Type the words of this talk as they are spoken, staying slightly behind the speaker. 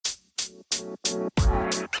Yeah,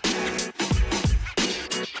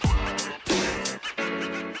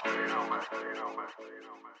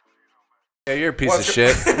 you're a piece of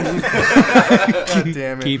shit. God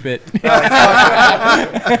damn it. Keep it.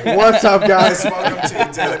 What's up, guys? Welcome to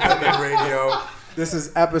Independent Radio. This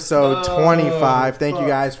is episode 25. Thank you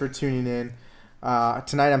guys for tuning in.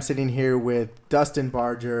 Tonight I'm sitting here with Dustin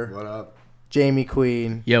Barger. What up? Jamie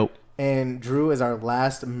Queen. Yo. And Drew is our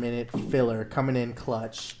last minute filler coming in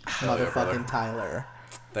clutch. Motherfucking Tyler.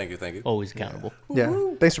 Thank you. Always accountable.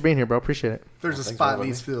 Yeah. Thanks for being here, bro. Appreciate it. If there's a spot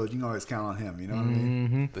needs filled, you can always count on him. You know what I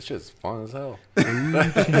mean? This shit's fun as hell.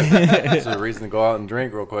 This is a reason to go out and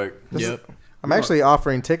drink real quick. I'm actually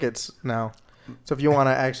offering tickets now. So if you want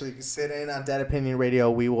to actually sit in on Dead Opinion Radio,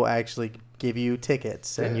 we will actually give you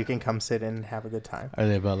tickets, and you can come sit in and have a good time. Are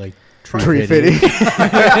they about like Tree fitting?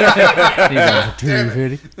 Tree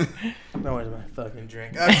fitting? No, where's my fucking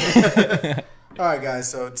drink? Okay. All right, guys.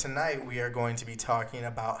 So tonight we are going to be talking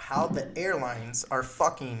about how the airlines are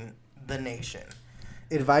fucking the nation.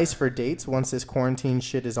 Advice for dates once this quarantine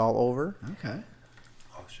shit is all over. Okay.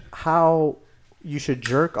 Oh, shit. How you should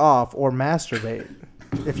jerk off or masturbate,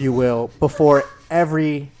 if you will, before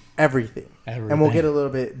everything. And we'll get a little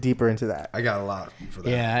bit deeper into that. I got a lot for that.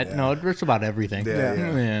 Yeah, no, it's about everything. Yeah.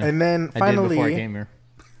 And then I did before I finally, came here.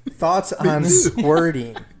 thoughts on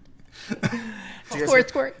squirting.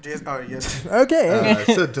 Squirt. Oh, yes. Okay.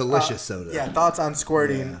 It's a delicious soda. Yeah, thoughts on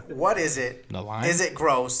squirting. Yeah. What is it? The line? Is it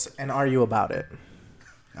gross? And are you about it?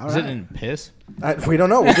 All Is right. it in piss? We don't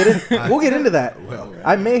know. We'll get into that.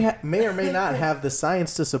 I may or may not have the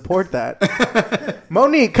science to support that.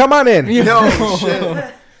 Monique, come on in. No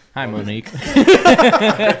shit. Hi, Monique.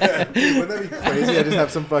 Wouldn't that be crazy? I just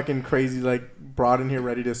have some fucking crazy broad in here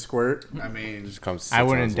ready to squirt. I mean, Just comes. I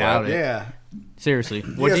wouldn't doubt it. yeah. Seriously.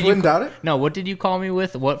 You guys wouldn't doubt it? No, what did you call me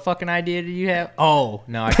with? What fucking idea did you have? Oh,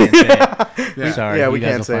 no, I can't say it. Yeah. Sorry. Yeah, you we guys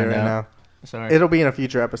can't will say it find right out. now. Sorry. It'll be in a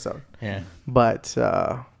future episode. Yeah. But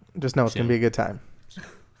just know it's going to be a good time.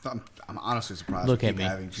 I'm honestly surprised Look we at keep me.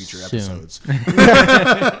 having future Soon. episodes.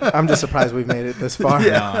 I'm just surprised we've made it this far.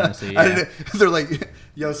 No, honestly, yeah. They're like,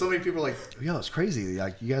 yo, so many people are like, yo, it's crazy.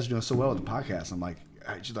 Like, you guys are doing so well with the podcast. I'm like,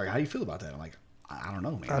 she's like, how do you feel about that? I'm like, I don't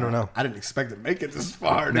know, man. I don't know. I didn't expect to make it this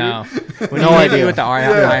far, dude. No. When No you hit me idea. with the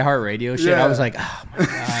iHeartRadio shit, Yeah. I was like, oh my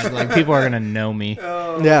God. Like, people are going to know me.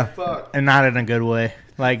 Oh, Yeah. fuck. And not in a good way.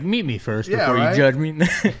 Like, meet me first Yeah, before right? you judge me.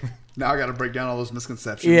 Now I got to break down all those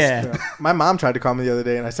misconceptions. Yeah. Yeah. My mom tried to call me the other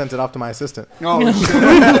day, and I sent it off to my assistant. Oh, shit.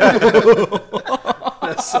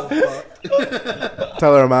 That's so fucked.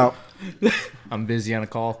 Tell her I'm out. I'm busy on a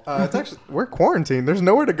call. It's actually we're quarantined. There's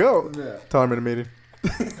nowhere to go. Yeah. Tell her I'm in a meeting.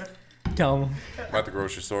 Tell them. I'm at the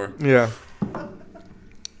grocery store. Yeah.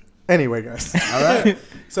 Anyway, guys. All right.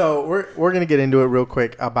 So we're gonna get into it real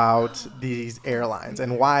quick about these airlines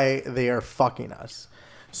and why they are fucking us.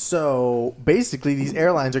 So basically, these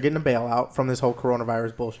airlines are getting a bailout from this whole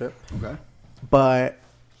coronavirus bullshit, Okay. but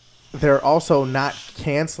they're also not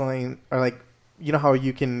canceling, or you know how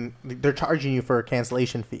they're charging you for a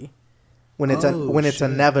cancellation fee when it's shit.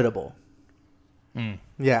 inevitable.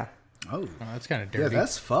 Yeah, Oh. Oh, that's kind of Yeah, dirty.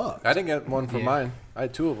 that's fucked. I didn't get one for mine. I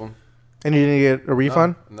had two of them. and you didn't get a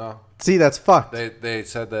refund. No. See, that's fucked. They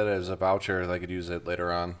said that as a voucher. They could use it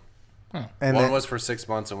later on. And one then- was for 6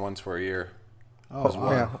 months and one's for a year. Oh,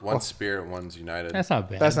 wow. yeah. One's Spirit, one's United. That's not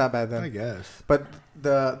bad. That's not bad then. I guess. But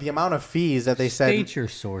the amount of fees that they said. State your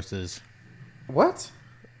sources. What?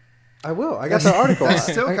 I will. I got the article.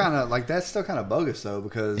 That's still kind of bogus though,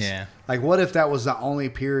 because Yeah. what if that was the only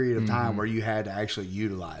period of time where you had to actually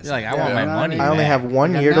utilize You're like, it? I want You my know what money mean? I only back. have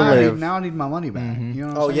 1 Like, year to now live. Now I need my money back. You know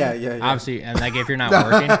what Oh I'm yeah, saying? yeah, yeah. Obviously, and if you're not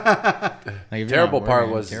working, if you're Terrible not part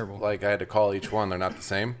working, was terrible. I had to call each one. They're not the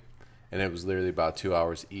same, and it was literally about 2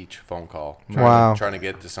 hours each phone call. Wow. Trying to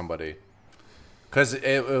get to somebody, because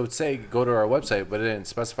it would say go to our website, but it didn't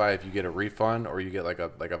specify if you get a refund or you get like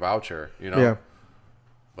a voucher. You know. Yeah.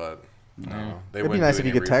 But no, they It'd be wouldn't nice do if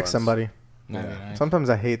you any could text refunds. somebody. Not very nice. Sometimes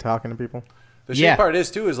I hate talking to people. The Yeah. shitty part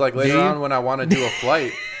is too is like later you? on when I want to do a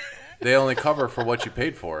flight, they only cover for what you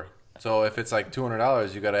paid for. So if it's like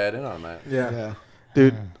 $200, you got to add in on that. Yeah.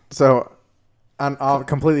 Dude. So, I'm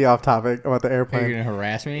completely off topic about the Are you airplane. gonna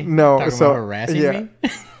harass me? No, Talking so about harassing yeah. me.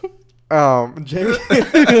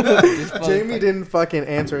 Jamie didn't fucking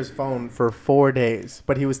answer his phone for 4 days,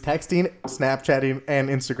 but he was texting, Snapchatting, and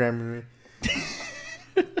Instagramming me.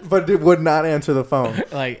 But it would not answer the phone.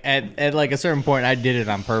 Like at like a certain point, I did it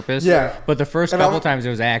on purpose. Yeah. But the first And couple I'm- times it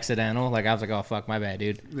was accidental. Like I was like, oh fuck, my bad,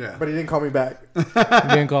 dude. Yeah. But he didn't call me back.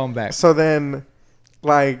 Didn't call him back. So then,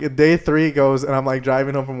 day 3 goes, and I'm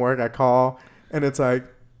driving home from work. I call, and it's like,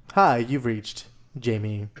 "Hi, you've reached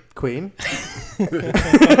Jamie Queen.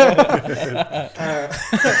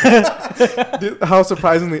 Dude, how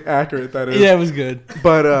surprisingly accurate that is. Yeah, it was good.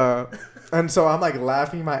 But and so I'm like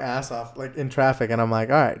laughing my ass off like in traffic, and I'm like,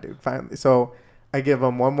 all right, dude, finally. So I give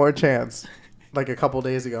him one more chance, like a couple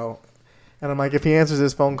days ago, and I'm like, if he answers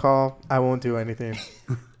his phone call, I won't do anything.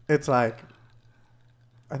 It's like,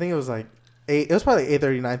 I think it was like 8. It was probably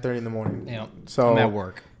 8:30, 9:30 in the morning. Yeah. So I'm at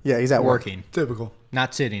work. Yeah, he's at work. Working. Typical.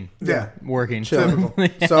 Not sitting. Yeah. Working. Chill.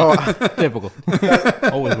 Yeah. So Typical.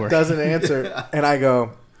 Always working. doesn't answer, and I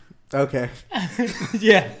go, okay.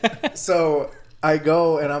 Yeah. So I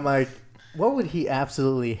go and I'm like, what would he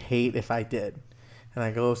absolutely hate if I did? And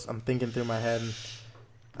I go, I'm thinking through my head, and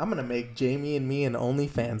I'm gonna make Jamie and me an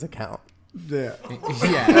OnlyFans account. Yeah.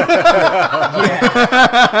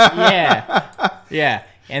 Yeah.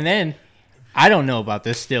 And then I don't know about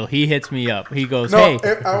this still. He hits me up. He goes, No,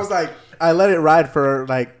 hey. I was like, I let it ride for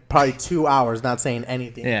like probably 2 hours, not saying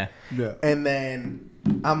anything. Yeah. Yeah. And then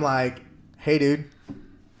I'm like, hey, dude,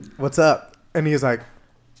 what's up? And he's like,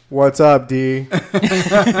 what's up, D? Like,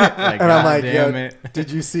 And I'm like, damn yo, it.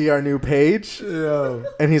 did you see our new page? Yo.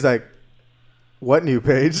 And he's like, what new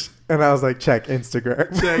page? And I was like, check Instagram.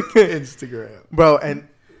 Check Instagram. Bro, and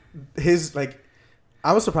his, like,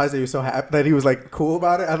 I was surprised that he was so happy, that he was, like, cool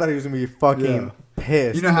about it. I thought he was going to be fucking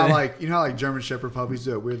pissed. You know how German Shepherd puppies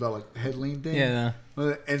do a weird like head lean thing? Yeah.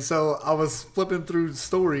 And so I was flipping through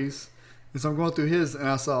stories, and so I'm going through his, and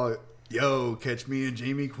I saw, yo, catch me and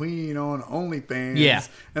Jamie Queen on OnlyFans. Yeah.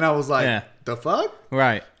 And I was like, Yeah. the fuck?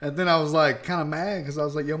 Right. And then I was like, kind of mad because I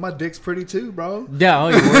was like, yo, my dick's pretty too, bro. Yeah,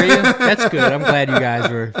 were you? That's good. I'm glad you guys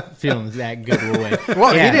were feeling that good of a way.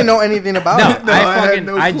 Well, Yeah. he didn't know anything about No, it.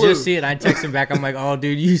 I clue. just see it. I text him back. I'm like, oh,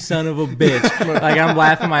 dude, you son of a bitch. Like, I'm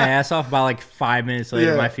laughing my ass off. About like 5 minutes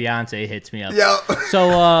later, Yeah. my fiance hits me up. Yo.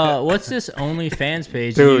 So, what's this OnlyFans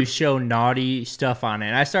page? Dude. You show naughty stuff on it.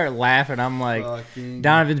 And I start laughing. I'm like, Fucking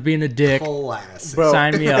Donovan's being a dick. classic. Bro,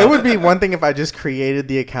 Sign me up. It would be one thing if I just created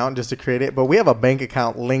the account just to create it, but we have a bank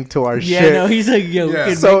account linked to our Yeah, shit. no, he's like, yo, Yeah.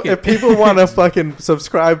 we can So make it. if people want to fucking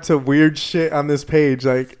subscribe to weird shit on this page,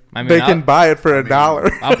 like, I mean, they can buy it for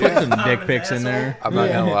 $1. I'll put some dick pics in there. I'm not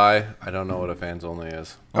gonna lie. I don't know what a fans only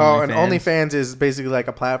is. Oh, and OnlyFans. OnlyFans is basically like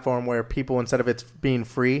a platform where people, instead of it being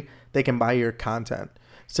free, they can buy your content.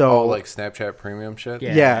 So, Oh, like Snapchat premium shit.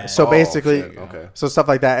 Yeah. yeah. So Oh, basically, shit, okay. so stuff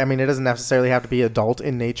like that. I mean, it doesn't necessarily have to be adult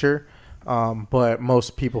in nature, but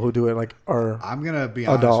most people who do it like are. I'm gonna be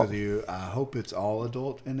honest Adult. with you. I hope it's all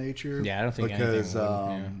adult in nature. Yeah, I don't think because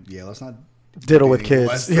anything would, let's not Diddle with anything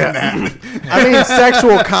less kids. than Yeah. that. I mean,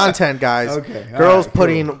 sexual content, guys. Okay, all Girls right, cool.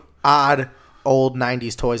 putting odd old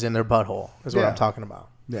 90s toys in their butthole is what Yeah. I'm talking about.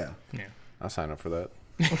 Yeah. I'll sign up for that.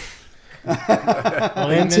 Well,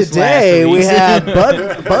 And you missed today last we week's. have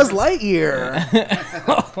Buzz Lightyear.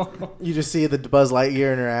 You just see the Buzz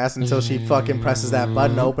Lightyear in her ass until she fucking presses that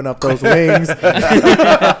button to open up those wings.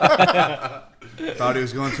 Thought he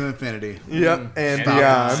was going to infinity. Yep, and Stop,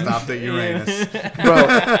 beyond. stopped at Uranus.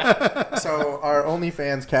 Bro, so our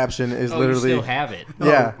OnlyFans caption is Oh, you literally still have it.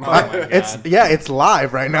 yeah, Oh my God. it's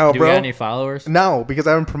live right now, Do bro. we got any followers? No, because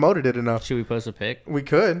I haven't promoted it enough. Should we post a pic? We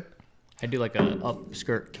could. I do like a up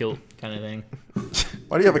skirt kilt kind of thing.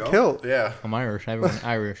 Why do you have a kilt? Yeah. I'm Irish. Everyone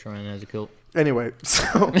Irish running as a kilt. Anyway,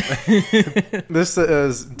 so this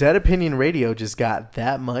is Dead Opinion Radio just got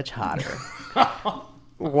that much hotter.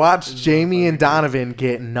 Watch Jamie and Donovan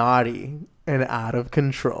get naughty and out of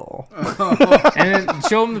control. And then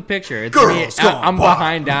show him the picture. It's Girls me. gone I'm wild.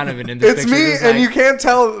 behind Donovan in this It's picture. me, It's and like- you can't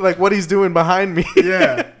tell like what he's doing behind me.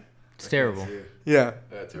 Yeah. It's terrible. Yeah,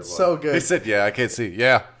 That's terrible. so He good. said, "Yeah, I can't see."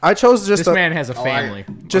 Yeah. I chose just This to, man has a family.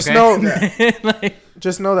 just okay? know Like,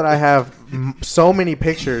 just know that I have so many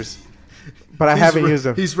pictures, but I haven't used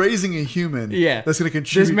them. He's raising a human. Yeah. That's going to this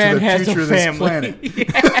contribute man to the has future a of this family.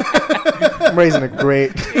 planet. I'm raising a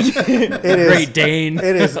great. It is. Great Dane.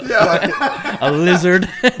 It is. fucking- A lizard.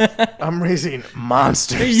 I'm raising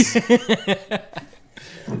monsters.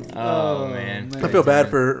 Oh, man. I feel bad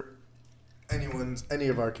for any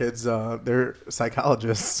of our kids. They're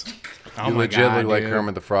psychologists. Oh You my legit God, look like dude.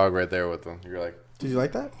 Kermit the Frog right there with them. You're like, Did you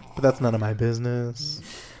like that? But that's none of my business.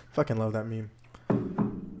 Fucking love that meme.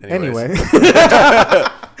 anyways. Anyway.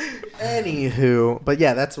 Anywho, but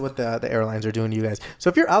yeah, that's what the airlines are doing to you guys. So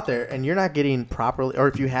if you're out there and you're not getting properly, or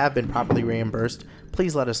if you have been properly reimbursed,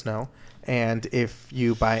 please let us know. And if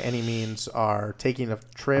you by any means are taking a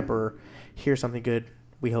trip or hear something good,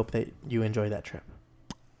 we hope that you enjoy that trip.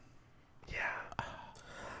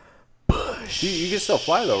 You can still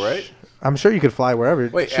fly though, right? I'm sure you could fly wherever.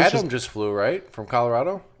 Wait, Shit's Adam just- just flew, right, from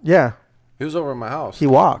Colorado. yeah, He was over at my house. he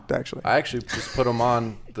walked actually. I actually just put him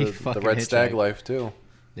on He the fucking Red Stag hitchhiked. life too.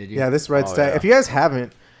 Did you? Yeah, this Red Oh, Stag. yeah. If you guys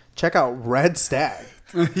haven't, check out Red Stag.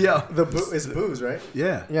 Yeah. It's booze, right?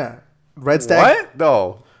 Yeah. Yeah. Red Stag. What?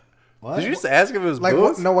 No. What? Did you just ask if it was Like,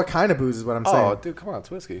 booze? what kind of booze is what I'm Oh, saying. dude, come on,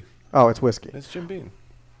 it's whiskey. Oh, it's whiskey. It's Jim Beam.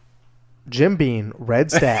 Jim Beam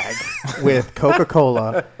Red Stag with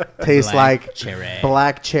Coca-Cola tastes like cherry.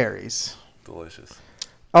 black cherries. Delicious.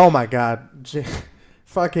 Oh my god.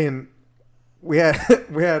 Fucking we had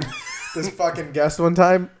this fucking guest one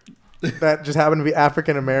time that just happened to be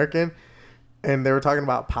African American, and they were talking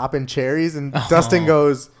about popping cherries, and Dustin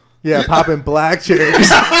goes, "Yeah, popping black cherries."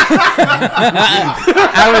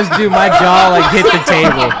 I was, dude, my jaw like hit the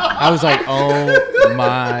table. I was like, oh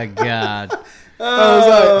my god. I was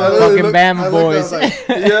like, Fucking Bama boys.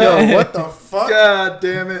 Yo, what the fuck? God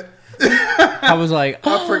damn it. I was like,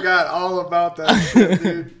 I forgot all about that shit,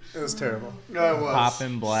 dude. It was terrible. No, it was.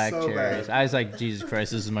 popping black So cherries. bad. I was like, Jesus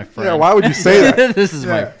Christ, this is my friend. Yeah, why would you say that? This is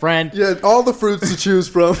my friend. You had all the fruits to choose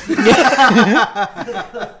from,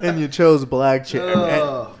 and you chose black cherry.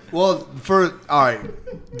 Well, all right,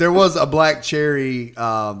 there was a black cherry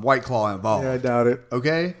White Claw involved. Yeah, I doubt it.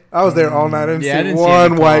 Okay? I was there all night. I didn't Yeah, I see didn't see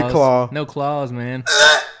one any White claws. Claw. No claws, man.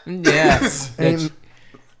 Yeah. Ain't-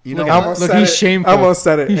 You know Look, I what? almost Look, said he's it. shameful. I almost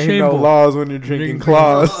said it. He's Ain't no shameful. laws when you're drinking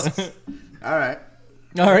claws. All right.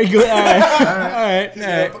 All right, good. All right.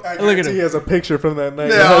 All right. Look at He him. has a picture from that night.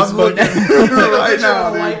 Yeah, That's I'm looking right now,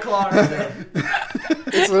 dude. White Claw right there.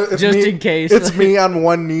 it's Just me- in case. It's me on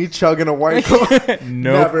one knee chugging a White Claw. Nope,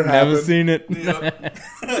 Never never happened. seen it.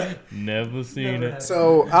 Never seen it.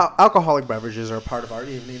 So alcoholic beverages are a part of our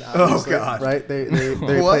evening. Obviously, God. Right? They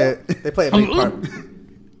What? play a big part.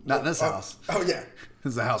 Not in this house. Oh yeah.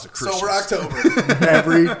 This is the house of Christians. Sober October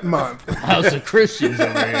every month. House of Christians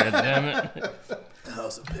over here, damn it.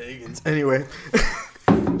 House of pagans. Anyway,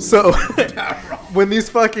 so when these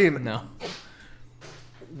fucking No.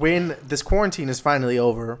 when this quarantine is finally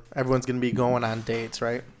over, everyone's gonna be going on dates,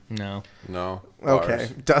 right? No. No. Okay, Bars.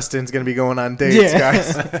 Dustin's gonna be going on dates, Yeah.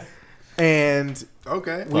 guys. And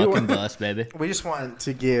Okay. Fucking bust, baby. we just want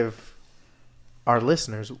to give our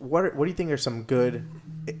listeners what do you think are some good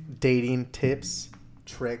dating tips,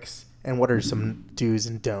 tricks, and what are some do's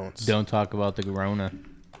and don'ts? Don't talk about the corona.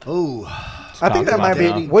 Oh. I think that talk might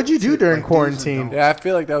about be. it. What'd you do during Like do's and quarantine? don'ts. Yeah, I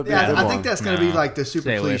feel like that would be a Yeah, good I one. think that's going to No. be like the super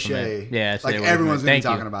Stay away from cliche. it. Yeah, stay like away everyone's from going it. to be Thank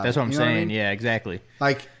talking you. about That's it. what I'm You know saying. I mean? Yeah, exactly.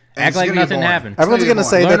 Like, Act like nothing happened. Everyone's gonna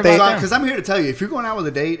say Learn that they. about them. Because I'm here to tell you, if you're going out with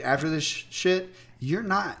a date after this shit, you're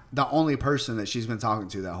not the only person that she's been talking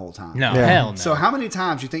to that whole time. No, Yeah. hell no. So how many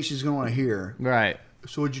times do you think she's going to want to hear? Right.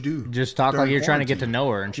 So what'd you do? Just talk during like you're trying to get to quarantine? know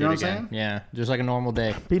her and shit You know what I'm again. saying? Yeah, just like a normal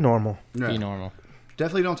day. Be normal. Yeah. Be normal.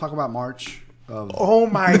 Definitely don't talk about March. Oh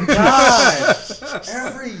my god!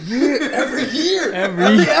 every year,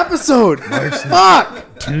 every episode.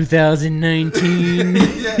 Fuck. 2019.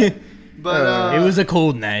 But It was a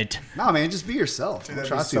cold night. no, man, just be yourself. Don't that'd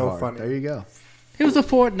try be too so hard. funny. There you go. It was a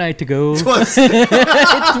fortnight ago. If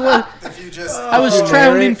you just, I was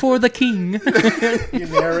traveling for the king. you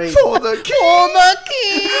narrate. For the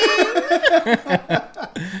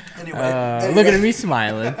Anyway, Looking at me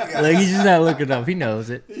smiling. Like he's just not looking up. He knows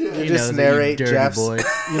it. You He just knows narrate it, you dirty Jeff's. boy.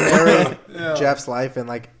 You narrate Jeff's life in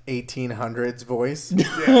like 1800s voice.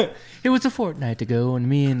 It was a fortnight ago, and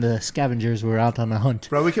me and the scavengers were out on a hunt.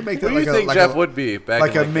 Bro, we can make that What do like you a think like Jeff a, would be back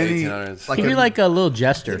like in a like mini the 1800s? like He'd be a, like a little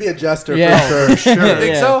jester. Be a jester Yeah. for sure. You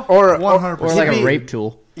think so? Or 100%. Or like he'd a be- rape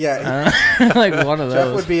tool. Yeah, Like one of Jeff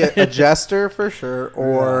those. would be a jester for sure.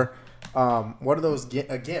 Or what are those?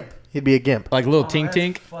 A gimp. He'd be a gimp. Like little tink That's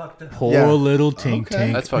tink. fucked up. Poor Yeah. little tink Okay.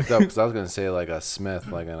 tink. That's fucked up because I was gonna say like a smith,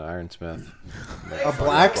 like an ironsmith. A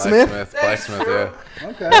blacksmith. Blacksmith, yeah.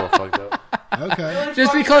 Okay. A little fucked up. Okay.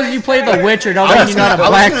 Just because you played The Witcher, don't mean you're not a I was gonna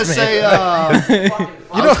blacksmith. say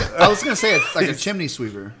I was gonna say it's like a chimney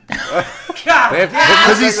sweeper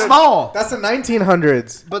because he's small. That's the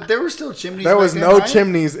 1900s. But there were still chimneys. There was back no then, right?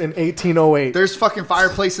 chimneys in 1808. There's fucking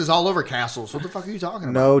fireplaces all over castles. What the fuck are you talking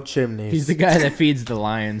about? No chimneys. He's the guy that feeds the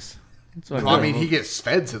lions. That's what Well, I mean, he gets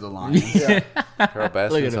fed to the lions. Carol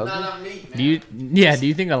Baskin's him. husband. Do you? Yeah. Do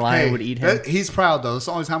you think a lion would eat him? He's proud though. It's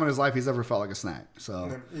the only time in his life he's ever felt like a snack.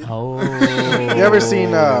 So Oh. You ever seen,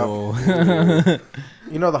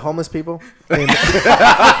 you know, the homeless people in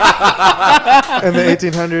the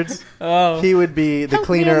 1800s? Oh. He would be the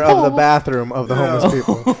cleaner of the bathroom of the homeless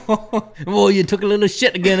people. Well, you took a little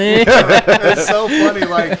shit again, eh? it's so funny.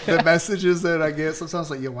 Like the messages that I get sometimes,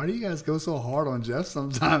 like, yo, why do you guys go so hard on Jeff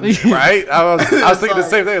sometimes? Right? I was thinking the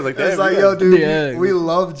same thing. I was like, It's damn, like, you yo, guys- dude, Yeah. we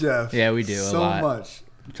love Jeff. Yeah, we do a so lot. much.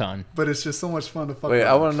 ton. But it's just so much fun to fuck. Wait, with.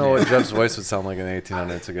 I want to know what Jeff's voice would sound like in the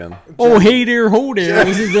 1800s again. Oh, hey there, ho there.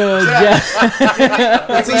 This is Jeff.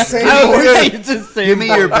 It's the same It's the same Give me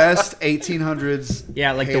voice. your best 1800s.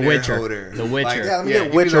 Yeah, like The hater Witcher. holder. The Witcher. Yeah, let me Yeah, get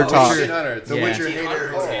give me Witcher the talk. Witcher. 1800s. The Yeah. Witcher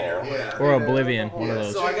hater. Yeah. Or Oblivion, one of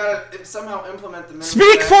those. So I gotta somehow implement the.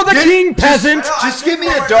 Speak for the king, peasant. Just give me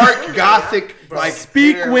a dark gothic like.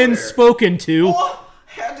 Speak hater when holder. spoken to. Oh,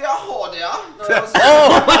 hey there, ho there. No, that was-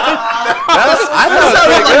 I thought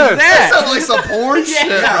it was good. That sounds like some porn shit,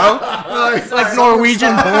 bro. It's like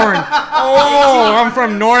Norwegian porn. Oh, I'm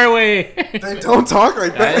from Norway. They don't talk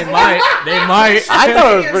like that. They might. I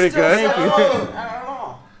thought it was pretty Still good. said, I don't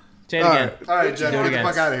know. Say it again. All right, Jeff, Do it get the again.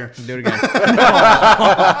 fuck out of here. Do it again.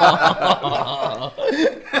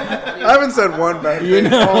 I haven't said one bad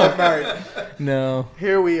thing all night. No.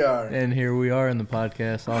 Here we are. And here we are in the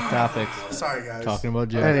podcast, off topics, Sorry, guys. talking about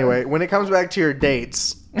Jeff. Anyway, when it comes back to your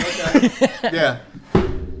dates, Yeah.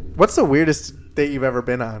 what's the weirdest date you've ever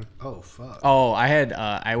been on? Oh fuck. Oh,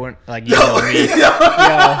 I went like you know me. Yo,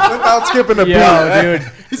 Without skipping a beat. dude.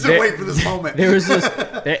 He's been waiting for this moment. There was this.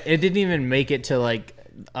 It didn't even make it to like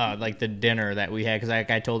the dinner that we had because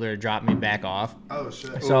I told her to drop me back off. Oh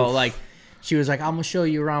shit. So like, she was like, "I'm gonna show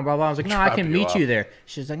you around." Blah blah. I was like, "No, I Drop can you meet off. you there."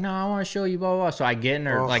 She's like, "No, I want to show you." Blah blah. So I get in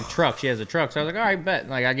her like truck. She has a truck. So I was like, "All right, bet."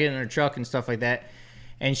 Like I get in her truck and stuff like that.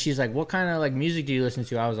 And she's like, "What kind of like music do you listen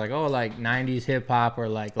to?" I was like, "Oh, like '90s hip hop or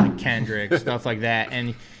like Kendrick stuff like that."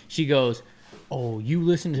 And she goes, "Oh, you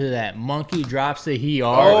listen to that Monkey Drops the He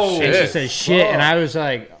Are?" Oh, and she shit. says, "Shit," and I was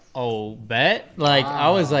like, "Oh, bet." Like I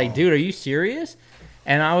was like, "Dude, are you serious?"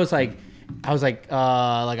 And I was like,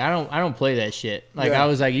 I don't play that shit. Like Yeah. I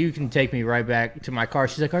was like, you can take me right back to my car.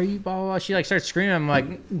 She's like, are you blah blah blah? She like starts screaming. I'm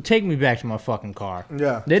like, take me back to my fucking car.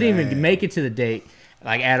 Yeah. They didn't even make it to the date.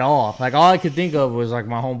 Like at all. Like all I could think of was like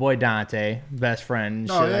my homeboy Dante, best friend, and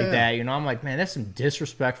shit Oh, yeah, like yeah. that. You know, I'm like, man, that's some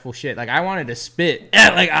disrespectful shit. Like I wanted to spit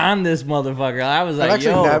like on this motherfucker. I was like,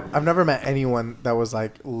 I've never met anyone that was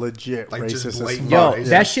like legit Like, just racist as blatant fuck. Yo, Yeah.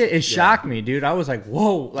 that shit it shocked me, dude. I was like,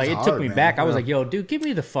 whoa. Like, it It's took hard, me man. back. I was Yeah. like, yo, dude, get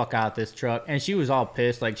me the fuck out this truck. And she was all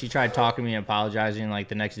pissed. Like, she tried talking to me and apologizing, like,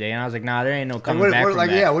 the next day. And I was like, nah, there ain't no coming back from that.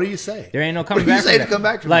 Yeah, what do you say? There ain't no coming What do you back say from to that. come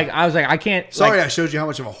back from Like, that? I was like, I can't. Sorry, like, I showed you how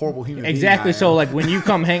much of a horrible human being exactly. I So, am. like, when you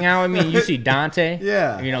come hang out with me and you see Dante,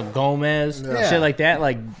 Yeah. you know, Gomez, Yeah. shit like that,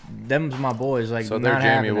 like, them's my boys. Like, So there not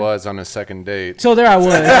Jamie happening. was on his second date. So there I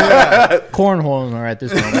was. Cornholing her at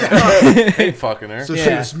this moment. Ain't fucking her. So she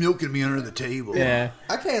Yeah. was milking me under the table. Yeah.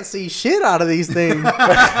 I can't see shit out of these things. Fuck.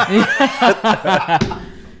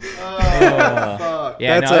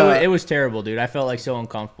 Yeah, That's, no, it was terrible, dude. I felt like so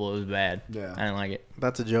uncomfortable. It was bad. Yeah. I didn't like it.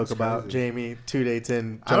 That's a joke about crazy. Jamie 2 dates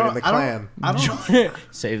in I don't- joining the I don't- clan. I don't.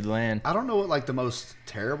 Save the land. I don't know what like the most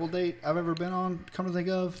terrible date I've ever been on. Come to think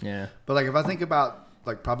of. Yeah. But like if I think about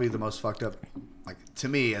like probably the most fucked up, like to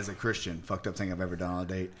me as a Christian, fucked up thing I've ever done on a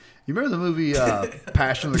date. You remember the movie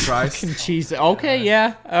Passion of the Christ? Cheese. Okay,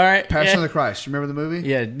 yeah. All right. Passion yeah. of the Christ. You remember the movie?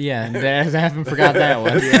 Yeah, I haven't forgot that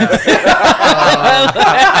one.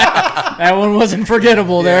 That one wasn't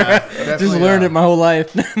forgettable Yeah, there. Just definitely, learned it my whole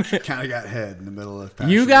life. Kind of got head in the middle of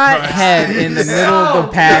Passion. You of the got Christ. head in the middle of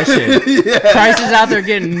the passion. Christ is out there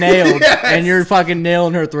getting nailed, and you're fucking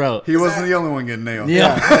nailing her throat. He wasn't the only one getting nailed.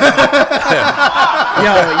 Yeah.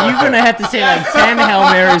 Yo, you're gonna have to say like 10 Hail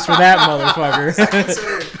Marys for that motherfucker.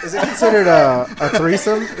 Is it considered a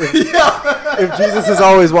threesome? If Jesus is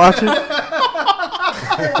always watching?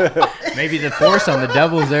 Maybe the foursome, the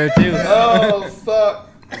devil's there too. Oh fuck!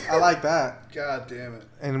 I like that. God damn it!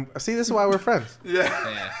 And see, this is why we're friends. Yeah.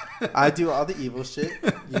 I do all the evil shit.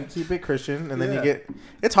 You keep it Christian, and then you Yeah. get.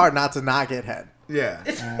 It's hard not to not get head. Yeah.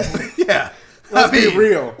 Yeah. Let's be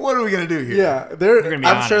real. What are we gonna do here? Yeah, gonna be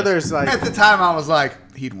I'm sure honest. there's like, At the time, I was like,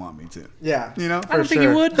 he'd want me to. yeah, You know? I don't for think sure.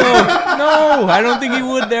 he would though. No, I don't think he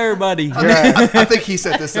would there, buddy. Yeah. I think he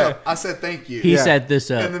set this up. I said thank you. He Yeah. set this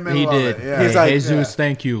up. In the middle He of did. it, yeah. Hey, He's like, Jesus, yeah.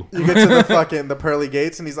 thank you. You get to the pearly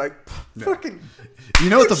gates, and he's like, fucking. You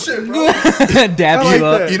know what the Shit, bro. Dap I like you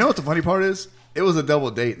up. that. You know what the funny part is? It was a double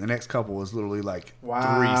date. The next couple was literally like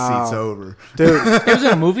Wow. 3 seats over. Dude, It was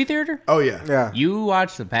in a movie theater? Oh yeah. yeah. You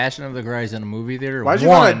watched The Passion of the Christ in a movie theater? Why'd you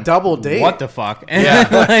go on a double date? What the fuck? And Yeah.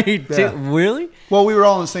 like, Yeah. really? Well, we were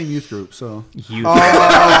all in the same youth group, so You.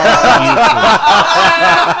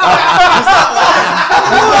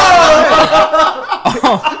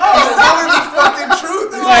 Fucking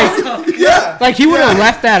truth. Like, Yeah. like he would have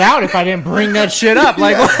left that out if I didn't bring that shit up.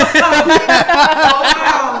 Like,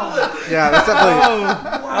 Yeah, that's definitely.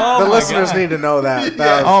 oh The my listeners God. need to know that.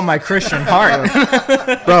 That Oh, my Christian heart.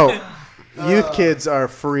 bro, youth kids are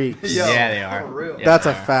freaks. Yo, Yeah, they are. for real. Yeah, That's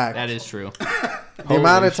they a are. fact. That is true. The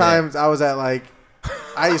amount of shit. times I was at like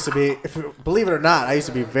I used to be, believe it or not, I used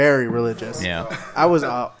to be very religious. Yeah. I was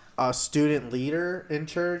a student leader in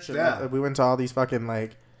church. And Yeah. we went to all these fucking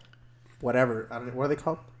like, whatever. I don't know, what are they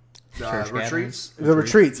called? Church Retreats. The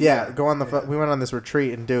retreats. Yeah. Go on we went on this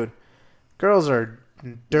retreat, and dude, girls are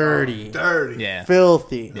dirty. Dirty. Yeah.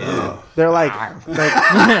 Filthy. Yeah. They're like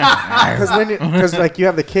because like you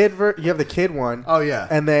have the kid one. Oh yeah.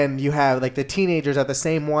 And then you have like the teenagers at the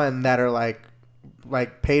same one that are like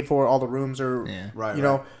paid for. All the rooms are Right. you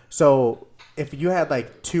know. So if you had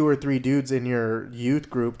like 2 or 3 dudes in your youth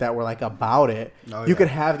group that were like about it, you could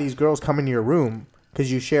have these girls come into your room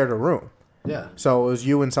because you shared a room. Yeah. So it was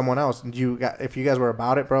you and someone else, and if you guys were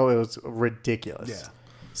about it, bro, it was ridiculous. Yeah.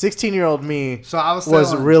 16-year-old me So I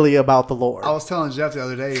was really about the Lord. I was telling Jeff the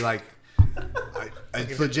other day, like, I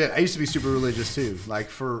legit. I used to be super religious too. Like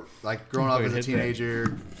growing up as a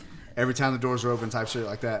teenager, every time the doors were open, type shit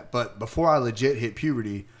like that. But before I legit hit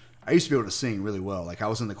puberty, I used to be able to sing really well. Like I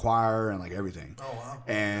was in the choir and like everything. Oh wow!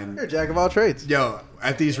 And You're a jack of all trades. yo,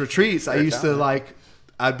 at these retreats, I used to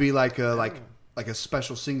I'd be like a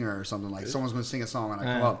special singer or something. Like someone's going to sing a song and I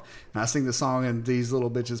come up and I sing the song and these little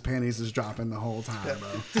bitches' panties is dropping the whole time, bro.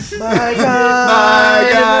 My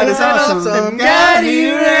God is awesome. God He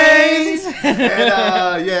reigns.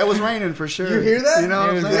 And it was raining for sure. You hear that? You know what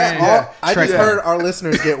I'm saying? raining. Yeah. I just heard our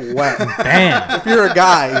listeners get wet. Bam. If you're a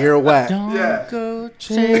guy, you're wet. Don't Yeah. go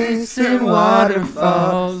chasing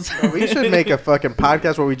waterfalls. We should make a fucking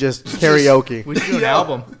podcast where we just karaoke. We should do an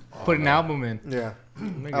album. Put an album in. Yeah, There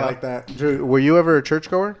you I go. like that. Drew, were you ever a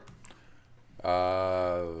churchgoer?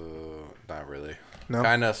 Not really. No?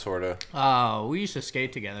 Kinda, sorta. We used to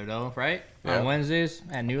skate together though, right? Yeah. On Wednesdays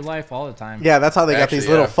at New Life all the time. Yeah, that's how they got Actually, these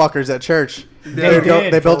little yeah. fuckers at church. They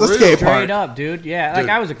did, built a for real. skate Straight park. up, dude. Yeah, like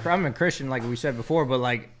I'm a Christian, like we said before, but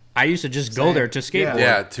like I used to just go there to skateboard.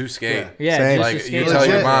 Yeah, to skate. Yeah, Same. just Like to you skate. tell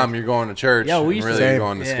your Legit. mom you're going to church. Yeah, we and used to- really you're Same.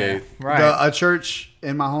 going to skate. Right. A church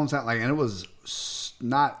in my hometown, like, and it was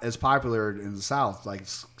not as popular in the South, like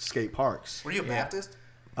skate parks. Were you a Baptist?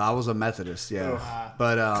 I was a Methodist, yeah,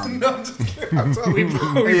 but No, I'm just kidding. I'm totally-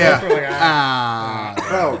 we yeah, both were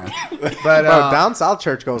like, but Bro, down south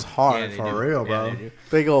church goes hard. Yeah, they for do. real, Yeah, bro. they do.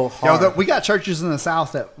 They go Yo, hard. we got churches in the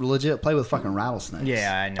South that legit play with fucking rattlesnakes.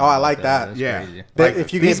 Yeah, I know. Oh, I about like that. That's yeah. crazy. That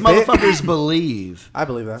if you these get bit- motherfuckers believe I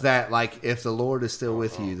believe that. that, like, if the Lord is still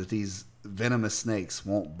with you, that these venomous snakes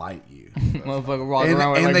won't bite you. Motherfucker walking and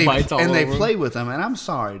around with and like they bites all and they over. play with them. And I'm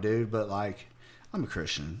sorry, dude, but like, I'm a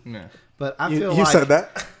Christian. Yeah. But I You, feel you like said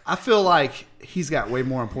that. I feel like he's got way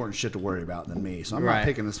more important shit to worry about than me. So I'm Right. not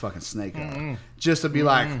picking this fucking snake up just to be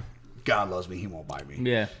like, God loves me, he won't bite me.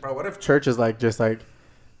 Yeah. Bro, what if church is like just like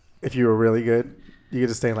if you were really good, you get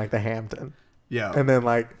to stay in like the Hampton, Yeah. and then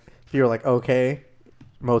like if you were like okay,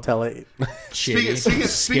 Motel 8. Speaking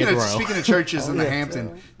Skid Row. of churches in the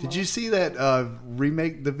Hampton, did you see that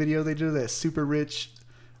remake, the video they did of that super rich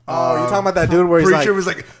Oh, you're talking about that dude where he's preacher like, was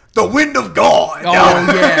like, the wind of God. Oh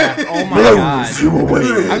yeah. Oh my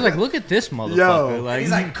god. I was like, look at this motherfucker. Yo.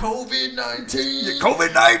 Like, COVID-19.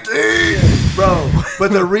 COVID-19, bro.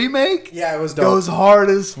 But the remake Yeah, it was dope. goes hard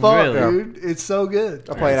as fuck, Really? dude. It's so good.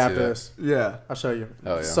 I'll play it I after see that. this. Yeah. I'll show you.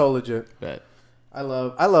 Oh, It's yeah. so legit. but I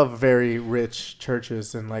love very rich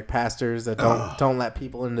churches and like pastors that don't let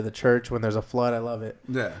people into the church when there's a flood. I love it.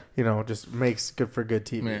 Yeah. You know, just makes good for good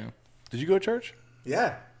TV. yeah. Did you go to church?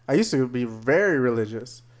 Yeah. I used to be very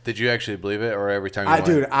religious. Did you actually believe it, or every time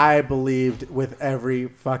you went? I believed with every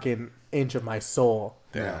fucking inch of my soul.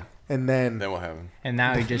 Yeah. And then Then what happened? And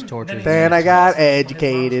now he just tortures. then him. I got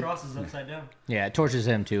educated. Cross is upside down. Yeah, it tortures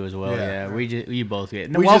him too as well. Yeah. Yeah, we both get.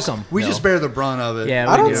 We welcome. we though. just bear the brunt of it. Yeah,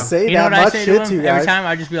 I we don't do. say You know that what I much say shit to to you him? guys. Every time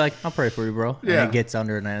I just be like, I'll pray for you, bro. Yeah. And it gets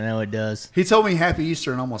under, and I know it does. He told me Happy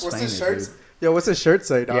Easter and almost What's his fainted. shirt? Dude. Yo, what's his shirt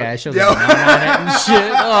say, dog? Yeah, it shows Yo. like a number on it and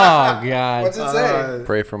shit. Oh god. What's it say?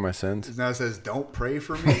 Pray for my sins. Now it says, "Don't pray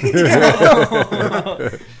for me."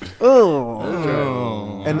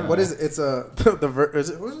 Oh. And what is it? It's a is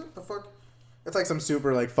it who's it? The fuck? It's like some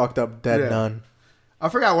super like fucked up dead Yeah. nun. I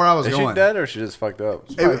forgot where I was Is going. she dead, or she just fucked up?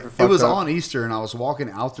 Probably It fucked was up. on Easter, and I was walking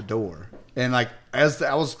out the door, and like as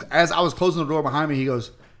I was closing the door behind me, he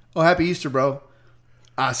goes, "Oh, Happy Easter, bro."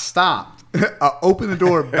 I stopped. I opened the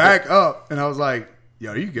door back up, and I was like,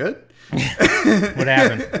 "Yo, are you good?" What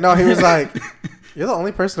happened? No, he was like, "You're the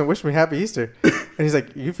only person to wish me Happy Easter," and he's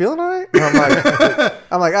like, "You feeling all right?" And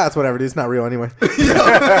I'm like, "Ah, it's whatever, dude. It's not real anyway."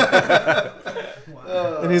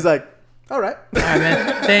 And he's like, "All right, All right,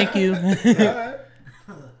 man. Thank you.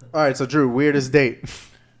 all right." So Drew, weirdest date.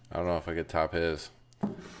 I don't know if I could top his,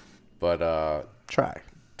 but Try.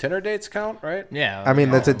 Tinder dates count, right? Yeah. I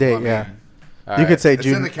mean, that's a date. Yeah, you could say It's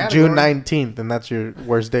in June the category. June 19th, and that's your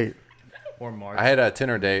worst date. or March. I had a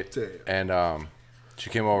Tinder date, and she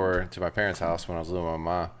came over to my parents' house when I was living with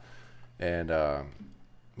my mom, and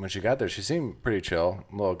when she got there, she seemed pretty chill,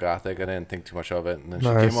 a little gothic. I didn't think too much of it, and then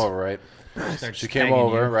she came over, right? She came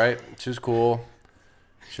over, right? She was cool.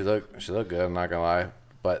 She looked good. I'm not gonna lie,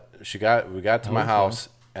 but we got to my house.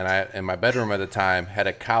 And I, in my bedroom at the time, had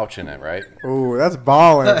a couch in it, right? Ooh, that's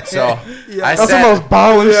balling. So That's the most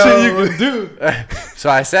balling shit you can do. So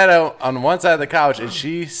I sat on one side of the couch, and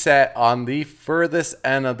she sat on the furthest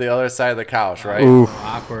end of the other side of the couch, right? Ooh.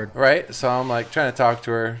 Awkward. Right? So I'm like trying to talk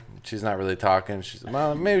to her. She's not really talking. She's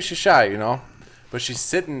well, maybe she's shy, you know? But she's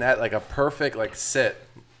sitting at like a perfect like sit.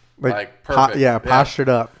 Like perfect. Postured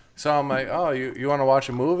up. So I'm like, oh, you want to watch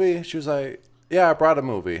a movie? She was like, yeah, I brought a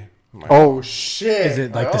movie. Like, Oh shit! Is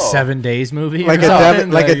it like the 7 Days movie? like or a something?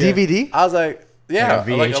 like a yeah. DVD? I was like, yeah, Like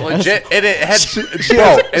a like a VHS? legit. And it had, she bro,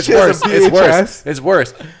 has- it's she has worse. a It's worse. VHS? It's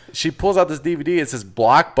worse. She pulls out this DVD. It says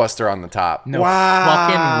Blockbuster on the top. No Wow.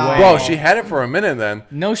 fucking way. Bro, she had it for a minute then.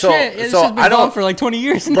 No So- shit. It's so just been I gone don't, for like 20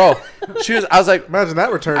 years. bro. I was like, Imagine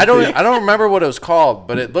that return. I fee. don't remember what it was called,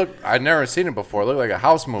 but it looked. I'd never seen it before. It looked like a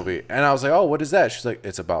house movie, and I was like, oh, what is that? She's like,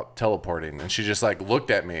 it's about teleporting, and she just like looked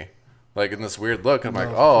at me. Like in this weird look, I'm like,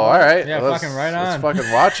 oh, all right, Yeah, fucking right Let's on.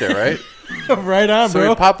 fucking watch it, right? Right on, So bro.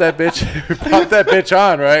 we popped that bitch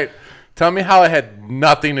on, right? Tell me how it had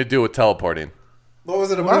nothing to do with teleporting. What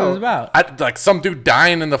was it What it was about? about? Like some dude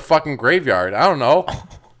dying in the fucking graveyard. I don't know.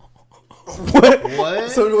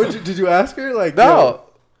 What? So did you ask her? Like No,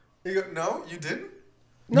 no, you didn't.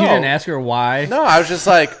 no, You didn't ask her why. no. I was just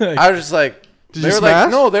like, Did they you were smash?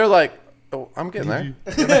 like, no, they're like, oh, I'm getting there. I'm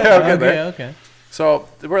getting there. Okay, okay. So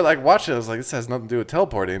we're like watching. I was like, this has nothing to do with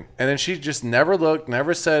teleporting. And then she just never looked,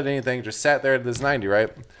 never said anything, just sat there at this 90, right?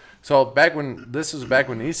 So back when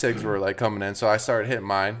e-cigs were like coming in, so I started hitting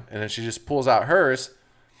mine, and then she just pulls out hers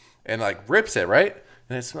and like rips it, right?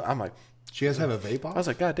 And I'm like, She guys have a vape I on? was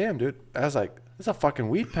like, God damn, dude. I was like, it's a fucking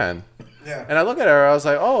weed pen. Yeah. And I look at her, I was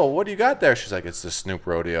like, oh, what do you got there? She's like, it's the Snoop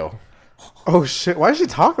Rodeo. Oh shit! Why does she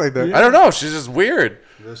talk like that? I don't know. She's just weird.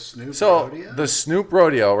 The Snoop So Rodeo? the Snoop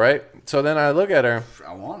Rodeo, right? So then I look at her.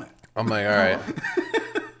 I want it. I'm like, all right.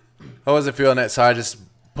 I wasn't feeling it, so I just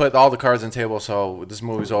put all the cards on the table. So this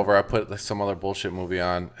movie's over. I put like, some other bullshit movie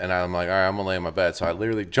on, and I'm like, all right, I'm gonna lay in my bed. So I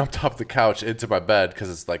literally jumped off the couch into my bed because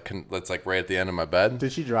it's like right at the end of my bed.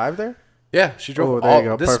 Did she drive there? Yeah, she drove. Oh, there you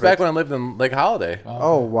go. This is Perfect. back when I lived in Lake Holiday.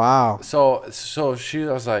 Oh wow! So she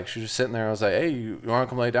was just sitting there. I was like, hey, you want to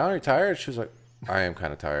come lay down? Are you tired? She was like, I am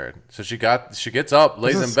kind of tired. So she gets up,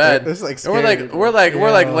 lays This in is bed. this is like and we're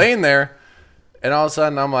like laying there, and all of a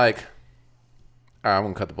sudden I'm like, all right, I'm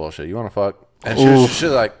gonna cut the bullshit. You want to fuck? And she's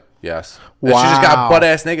like, yes. And she just got Wow. butt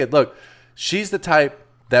ass naked. Look, she's the type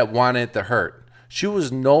that wanted to hurt. She was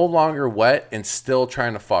no longer wet and still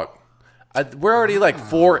trying to fuck. We're already like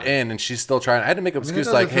 4 in, and she's still trying. I had to make an excuse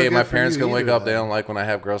doesn't like, feel hey, good my for parents you gonna wake either, up. They though. don't like when I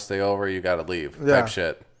have girls stay over. You gotta leave. Yeah. Type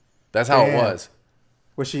shit. That's how it Damn. was.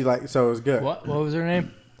 Was she like? So it was good. What was her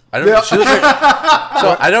name? I don't. She looks like,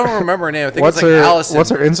 so I don't remember her name. I think What's it was like her? Allison. What's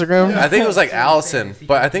her Instagram? I think it was like Allison,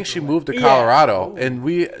 but I think she moved to Colorado,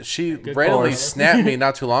 and she randomly point. snapped me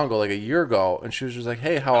not too long ago, like a year ago, and she was just like,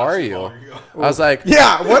 "Hey, how are you?" I was like,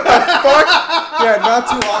 Yeah. What the fuck? Yeah, not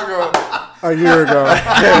too long ago. A year ago.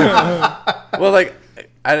 "Well, like."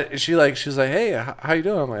 She was like, hey, how you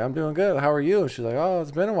doing? I'm like, I'm doing good. How are you? She's like, oh,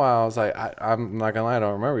 it's been a while. I was like, I'm not gonna lie, I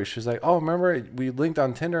don't remember you. She's like, oh, remember we linked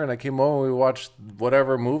on Tinder and I came over and we watched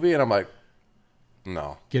whatever movie, and I'm like,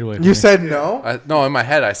 no. Get away from You me. said no. No, in my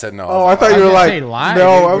head I said no. Oh, I thought I you was were gonna like say lie, no. dude.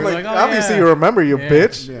 I'm You were like, like, oh, obviously yeah. you remember, you Yeah.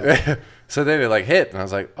 bitch. So then it like hit, and I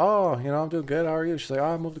was like, oh, I'm doing good. How are you? She's like, oh,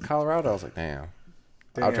 I moved to Colorado. I was like, damn.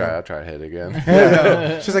 I'll try to hit again.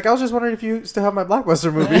 Yeah. She's like, I was just wondering if you still have my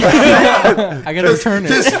Blockbuster movie. I gotta return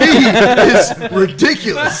This it. feed is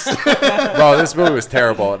ridiculous. Bro, this movie was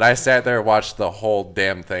terrible, and I sat there and watched the whole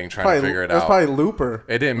damn thing trying to figure it That was out. probably Looper.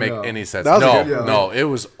 It didn't make No. any sense. That was a No, good- no, it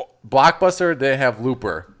was Blockbuster. They have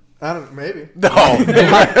Looper. I don't know, maybe. No,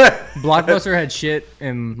 Blockbuster had shit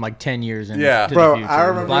in like 10 years. In Yeah. to Bro, the future. I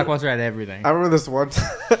remember- Blockbuster had everything. I remember this one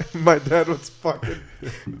time my dad was fucking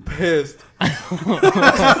pissed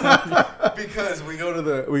because we go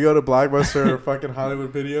to Blockbuster or fucking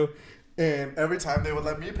Hollywood Video, and every time they would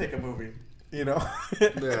let me pick a movie, you know.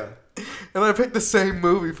 Yeah. And I picked the same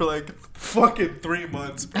movie for like fucking 3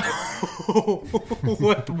 months. Bro.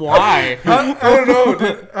 What? Why? I don't know,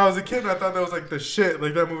 dude. I was a kid and I thought that was like the shit.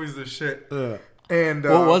 Like that movie's the shit. Yeah. And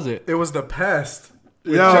What was it? It was The Pest.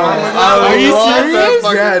 With Yo, John I Leguizamo. Are you love that serious?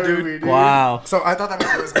 fucking Yeah, movie, dude. Wow. So I thought that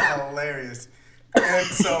movie was hilarious. And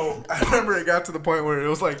so I remember it got to the point where it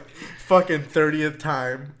was like fucking 30th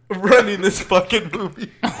time running this fucking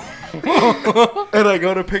movie. And I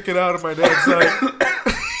go to pick it out, and my dad's like,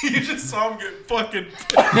 You just saw him get fucking. He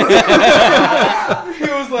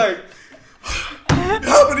was like,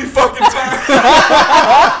 how many fucking times?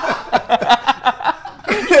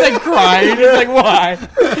 He's like crying. He's like, why?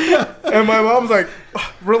 And my mom's like,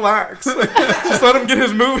 relax. Just let him get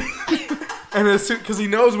his movie. And as soon, because he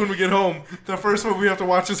knows when we get home, the first one we have to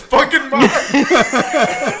watch is fucking mine.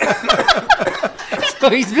 So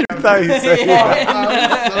he's been. That's what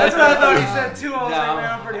I thought he said too. I was like,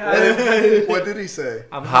 man, I'm pretty high. What did he say?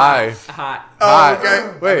 I'm High. hot. Hi.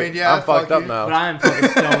 okay. Wait, I mean, yeah, I'm fucked up you. now. But I'm fucking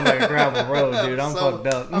stoned like a gravel road, dude. I'm So, fucked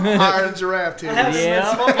up. I'm higher than giraffe too. I haven't been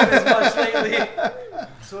Yeah. smoking as much lately,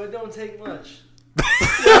 so it don't take much.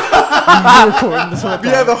 You're recording this whole time.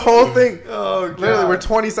 Yeah, the whole thing. Oh, God. Literally, we're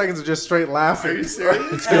 20 seconds of just straight Are laughing. you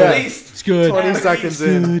serious? At least. It's good. 20 seconds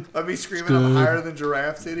in. I'd be screaming I'm higher than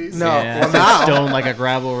giraffe titties. No. Yeah, Well, it's now. stoned like a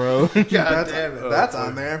gravel road. God That's, damn it. that's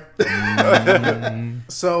on there.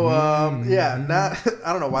 So, yeah, not.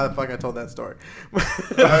 I don't know why the fuck I told that story.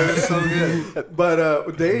 That was so good.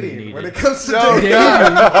 But dating, Need when it. it comes to Dating.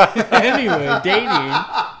 dating, Anyway, dating.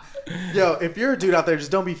 yo, if you're a dude out there,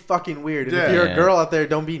 just don't be fucking weird. And if Yeah. you're Yeah. a girl out there,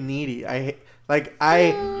 don't be needy. I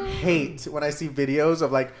hate when I see videos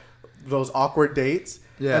of like those awkward dates,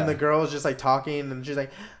 Yeah. and the girl is just like talking, and she's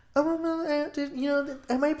like, "Oh, you know,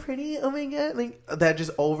 am I pretty? Oh my god!" Like that,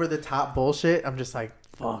 just over the top bullshit. I'm just like,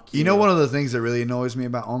 fuck. You know, one of the things that really annoys me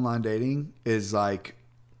about online dating is like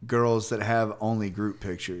girls that have only group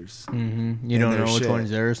pictures. Mm-hmm. You in don't their know which shit. one's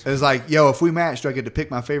theirs. It's like, yo, if we match, do I get to pick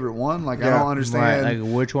my favorite one? Like, I Yeah. don't understand. Right,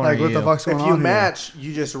 like, which one Like, are what you? the fuck's going If on you here? match,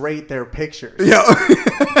 you just rate their pictures. Yeah.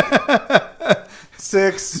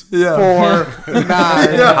 6, Yeah. 4, 9.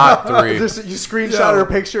 Hot 3. Just you screenshot Yeah. her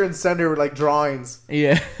picture and send her like drawings.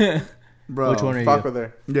 Yeah. Bro. Which one are Fuck you? with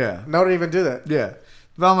her. Yeah. No, don't even do that. Yeah.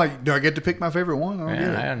 But I'm like, do I get to pick my favorite one? I don't get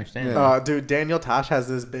it. Yeah, I understand. Yeah. Dude, Daniel Tosh has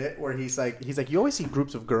this bit where he's like, you always see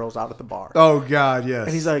groups of girls out at the bar, Oh, God, yes.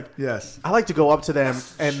 and he's like, yes. I like to go up to them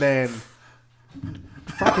and then,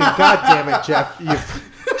 fucking goddamn it, Jeff, you,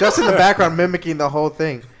 just in the background mimicking the whole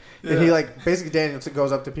thing, and he like basically Daniel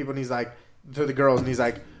goes up to people and he's like to the girls and he's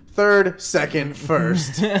like, third, second,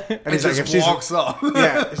 first, and he's like, if she's off.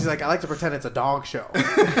 yeah, she's like, I like to pretend it's a dog show.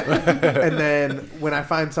 And then when I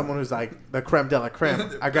find someone who's like the creme de la creme,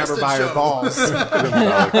 I grab her Best in by her show. balls.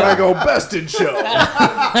 And I go, best in show.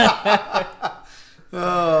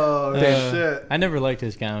 Oh, shit. I never liked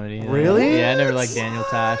his comedy. Really? Yeah, I never liked Daniel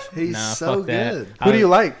Tosh. He's nah, so fuck that. good. Who do you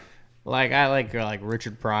like? Like, I like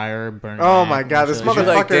Richard Pryor, Burning Oh Man, my god, this shit like you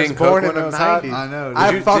that. like motherfucker is Dane born Cook in when the it was hot? 90s. I know.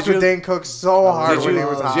 I Did fucked you- with Dane Cook so hard Did when he you,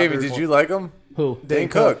 was hot. Jamie, did you like him? Who? Dane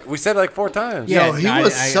Cook. We said it like 4 times. Yeah, Yo, he no,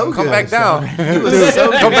 was I- so I'm good. Come back down. He was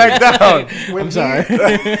so Come back down. When I'm he- sorry.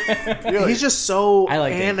 He's just so I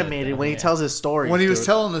like Dane Cook, animated though, when he yeah. tells his story. When he was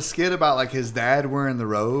telling the skit about like his dad wearing the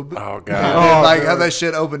robe, Oh, and, God. like dude. how that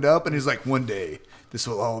shit opened up, and he's like, "One day, this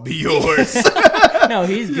will all be yours." No,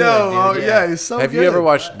 he's good, Yo, dude. oh, yeah, he's so Have good. you ever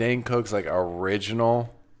watched Dane Cook's like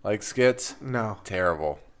original like skits? No.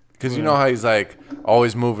 Terrible. Because you know how he's like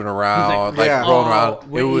always moving around, like yeah. rolling Oh,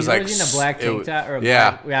 around. wait, It was he's like always in a black it tank was- top or a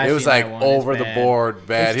yeah, black- yeah, I've it was seen like that one. It's over the bad. board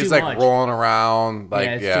bad. It's He's too like much. rolling around, like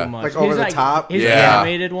yeah, it's yeah. too much. Like, over the top? His Yeah.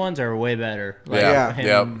 animated ones are way better. Like Yeah. him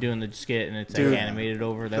Yep. doing the skit and it's Dude, like animated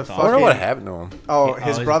over. That's the I awesome. wonder what fucking- happened to him. Oh,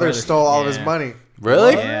 his brother stole all of his yeah. money.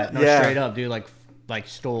 Really? Yeah, no, Yeah. straight up, dude. Like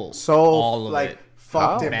stole So all of like it.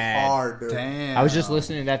 fucked How? him Bad. hard, dude. Damn. I was just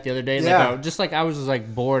listening to that the other day. Yeah. Like I was just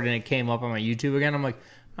like bored and it came up on my YouTube again. I'm like,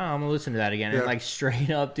 oh, I'm gonna listen to that again. Yeah. And like straight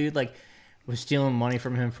up, dude, like was stealing money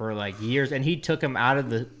from him for like years, and he took him out of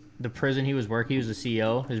the prison he was working. He was the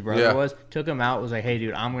CEO. His brother Yeah. was took him out. Was like, hey,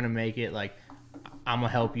 dude, I'm gonna make it. Like, I'm gonna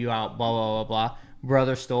help you out. Blah blah blah blah.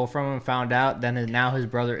 Brother stole from him, found out. Then now his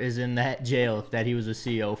brother is in that jail that he was a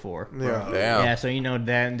CO for. Yeah. Damn. Yeah, so you know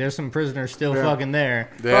that there's some prisoners still Yeah. fucking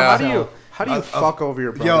there. Bro, Yeah. how do you fuck over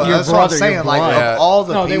your brother? Yo, Your that's what I'm brother, saying. your Like blood. Yeah. of all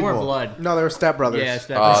the No, people, they weren't blood. No, they were stepbrothers. Yeah,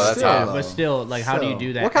 that's hot. but still, like, how do you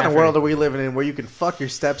do that? What kind of after- world are we living in where you can fuck your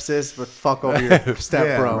stepsis but fuck over your step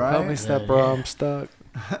Yeah, bro? right? Help me, step bro. I'm stuck.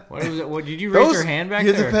 What was it? What did you raise Those- your hand back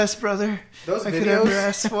You're there? the best brother Those I could videos- ever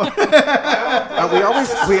ask for.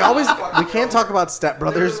 we can't talk about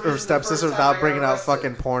stepbrothers or stepsisters without bringing out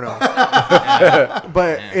fucking porno.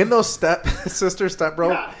 But in those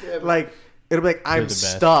stepbro, like it'll be like I'm the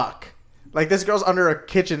best. stuck. Like this girl's under a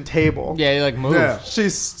kitchen table. Yeah, you like move. Yeah.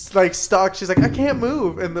 She's like stuck. She's like I can't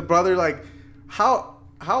move, and the brother like how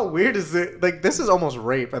weird is it? Like this is almost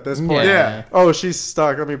rape at this point. Yeah. Oh, she's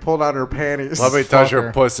stuck. Let me pull down her panties. Let me touch Fucker.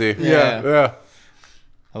 your pussy. Yeah. Yeah.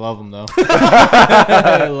 I love them though.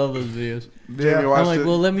 I love those videos. Jamie I'm watched like, it.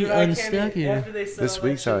 well, let me Dude, I can't unstuck even- you. after they sell This that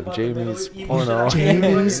week's shit on about Jamie's the porno.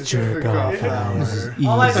 Jamie's jerk off hour.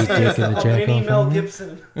 All I see Easy is dick in the a jack mini off Mel hour.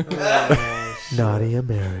 Gibson. Naughty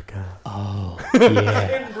America. Oh,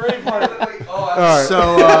 yeah. In Braveheart. All right. So,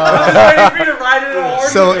 I was ready for you to ride it in a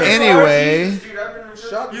horse. so anyway,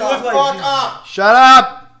 Shut You the look like fuck Jesus. up. shut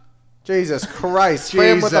up. Jesus Christ.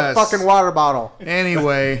 Spray him with a Jesus. fucking water bottle.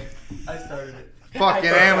 Anyway, I started it. fucking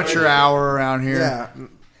amateur hour around here. Yeah.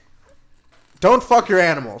 Don't fuck your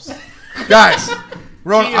animals. Guys,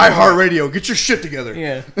 we're on iHeartRadio. Get your shit together.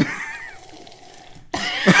 Yeah.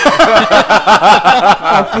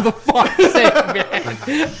 For the fuck's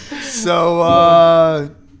sake, man.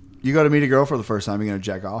 So, you go to meet a girl for the first time. You gonna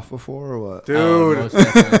jack off before or what? Dude, Oh, most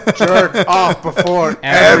definitely. jerk off before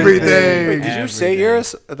Every everything. day. Wait, did you say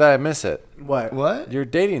yours? That I miss it. What? What? Your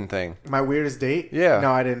dating thing. My weirdest date? Yeah.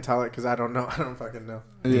 No, I didn't tell it because I don't know. I don't fucking know.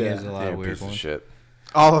 He has a lot Yeah, of weird piece of ones. shit.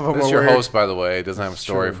 All of them This is were your weird. host, by the way. He doesn't have a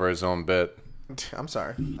story true. for his own bit. I'm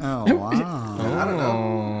sorry. Oh wow. I don't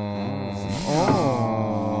know.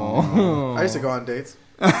 Oh. I used to go on dates.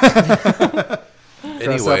 Dress up and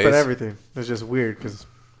Anyways, everything. It was just weird because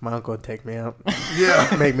my uncle would take me out,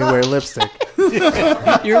 Yeah. make me wear lipstick.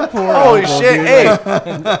 You're poor. holy uncle, shit! dude. Hey,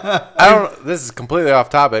 I don't. This is completely off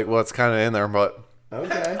topic. Well, it's kind of in there, but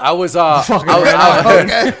Okay. I was Just like my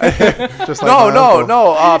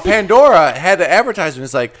uncle. Pandora had the advertisement.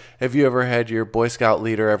 It's like, have you ever had your Boy Scout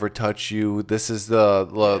leader ever touch you? This is the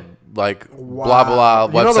like blah blah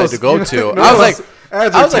You know website those- to go you to. know I was those like,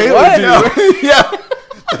 ads I are was like, tailored what? to you. Yeah.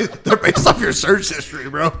 They're based off your search history,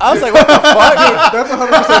 bro. I was like, what the fuck? That's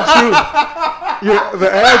 100% true. The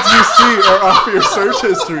ads you see are off your search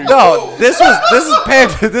history. No, this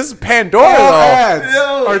is Pandora All though. ads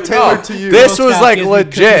are tailored to you. This was Scott like gives me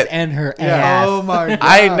cookies legit. and her Yeah. ass. Oh my god.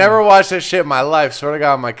 I ain't never watched that shit in my life. Swear to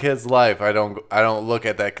God, my kid's life, I don't look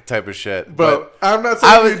at that type of shit. But I'm not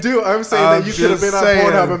saying I was- you do. I'm saying I'm that you could have just been on saying.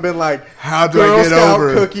 Pornhub and been like, How do I Girl get Scout over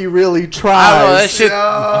it? cookie really I don't know, that tries. shit,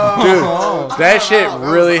 Oh. dude. That shit Wow,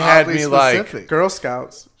 that really was had oddly me like. specific. Girl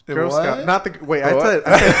Scouts. Girl what? Scout. Not the. Wait, I What? said.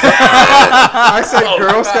 I said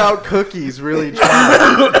Girl Scout cookies really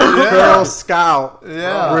try. Girl Scout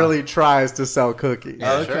Yeah. really tries to sell cookies.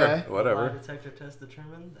 Yeah, Okay. sure, Lie whatever. detector test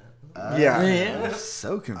determined that. Yeah. I'm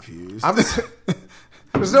so confused. I'm.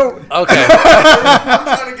 There's no. Okay,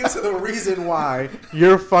 I'm trying to get to the reason why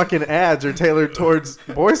your fucking ads are tailored towards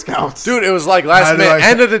Boy Scouts. dude, it was like How last do minute, I-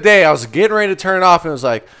 end of the day. I was getting ready to turn it off, and it was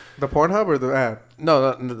like, The Pornhub or the ad?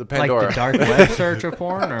 no, the Like Pandora. the dark web search of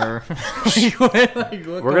porn, or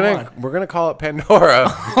We're gonna call it Pandora.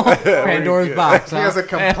 Pandora's box. He has huh? a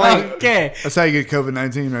complaint. Okay. That's how you get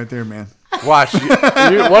COVID-19 right there, man. Watch, one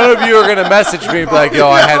of you are gonna message me and be like, "Yo,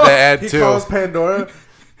 I had that ad He too." calls Pandora.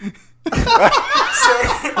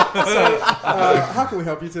 How can we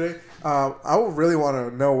help you today? I would really want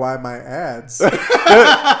to know why my ads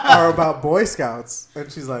are about Boy Scouts.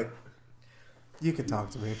 And she's like, you can talk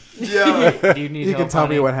to me. Yeah. Do you need You can help, tell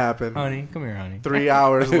honey? me what happened. Honey, come here, honey. 3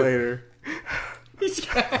 hours later.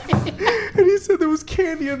 And he said there was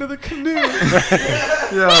candy under the canoe.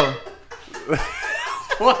 Yo.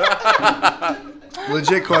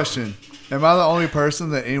 Legit question. Am I the only person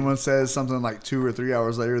that anyone says something like 2 or 3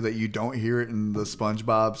 hours later that you don't hear it in the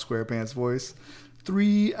SpongeBob SquarePants voice?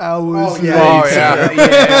 3 hours Oh, later. yeah. Oh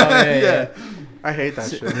yeah. Yeah. I hate that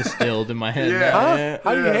shit. Distilled in my head. Yeah.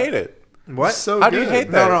 How do you hate it? What? So How do you good.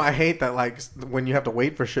 hate that? No, I hate that. Like when you have to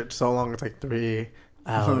wait for shit so long, it's like 3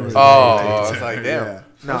 hours. Oh, it's like damn. Yeah.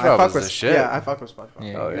 No, SpongeBob I fuck was with the shit. Yeah, I fuck with SpongeBob.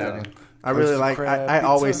 Yeah, Oh yeah. exactly. I really Roasted like. crab I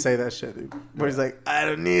always pizza. say that shit, dude. Where he's like, I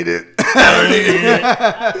don't need it.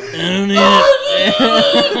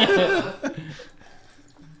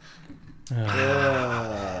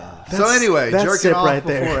 So anyway, That's jerking sip off right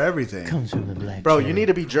there. before everything. Comes with a black Bro, cherry. you need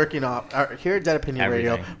to be jerking off. Here at Dead Opinion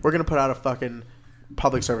Radio, Everything. we're gonna put out a fucking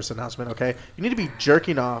public service announcement. Okay, you need to be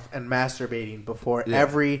jerking off and masturbating before Yeah.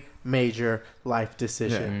 every major life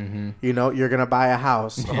decision. Yeah. Mm-hmm. You know, you're gonna buy a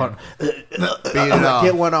house. Beat it off.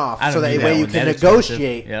 Get one off, I so don't that do way that you one. can That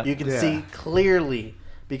negotiate. expensive. Yeah. You can Yeah. see clearly,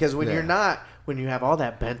 because when Yeah. you're not. When you have all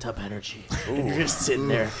that pent up energy and you're just sitting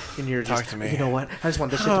there and you're just, to me. you know what? I just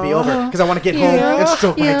want this shit to be over because I want to get home and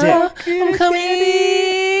stroke my dick. I'm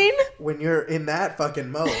coming. When you're in that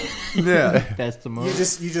fucking mode, Yeah. That's the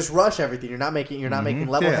most. you just rush everything. You're not making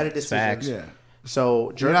level headed Yeah. decisions. Facts. Yeah. So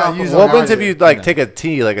jerk You're not off using before What happens you if you like take a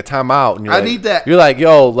tea, like a timeout, and you're I like, need that. You're like,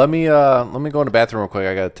 yo, let me go in the bathroom real quick.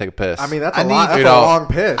 I gotta take a piss. I mean, that's I a need- lot. That's you a know, long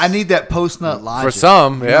piss. I need that post-nut logic. for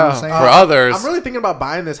some, You know what I'm yeah. saying? For others, I'm really thinking about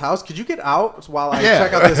buying this house. Could you get out while I Yeah.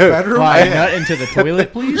 check out this bedroom? Fly a nut into the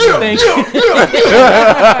toilet, please. Thank you.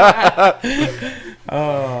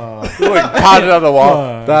 Like pounded on the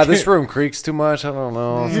wall. Nah, this room creaks too much. I don't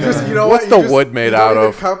know. What's the wood made out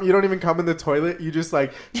of? You don't even come in the toilet. You just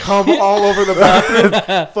like come all over the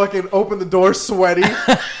bathroom. Fucking open the door, sweaty.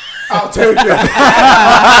 I'll take it.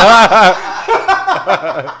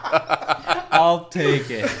 I'll take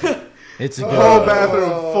it. It's a whole bathroom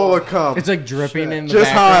full of cum. It's like dripping in the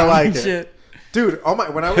just how I like it. it. Dude, oh my!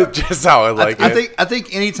 When I was just how I like it. I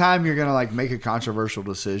think anytime you're gonna like make a controversial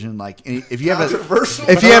decision, like if you have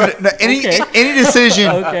any decision,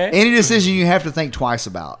 any decision you have to think twice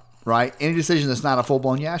about, right? Any decision that's not a full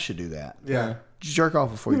blown yeah, I should do that. Yeah, just jerk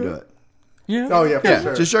off before you do it. Yeah. Oh yeah, for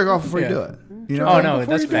sure. Just jerk off before you do it. You know? Oh no,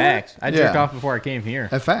 that's facts. I jerked off before I came here.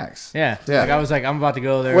 That's facts. Yeah. Like I was like, I'm about to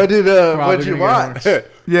go there. What'd you watch?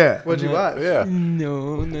 Yeah. What'd you watch? Yeah.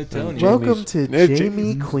 No, I'm not telling you. Welcome to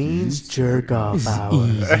Jamie Queen's Jerk Off Hour.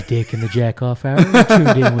 Easy Dick in the Jack Off Hour. You're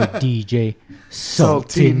tuned in with DJ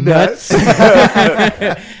Salty Nuts.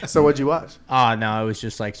 So what'd you watch? Oh no, it was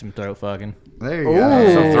just like some throat fucking. There you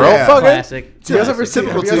go. Some throat fucking? Classic. You guys ever seen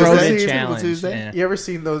Typical Tuesday? Yeah. You ever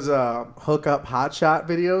seen those hookup hotshot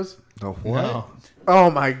videos? The what? No. Oh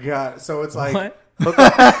my god! So it's like What? What?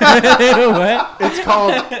 It's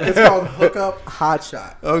called hookup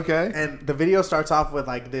hotshot. Okay. And the video starts off with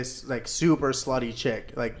like this like super slutty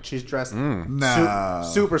chick, like she's dressed No.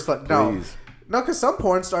 super slutty. No, because some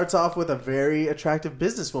porn starts off with a very attractive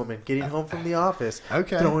businesswoman getting home from the office,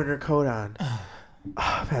 throwing her coat on.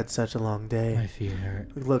 I've had such a long day. My feet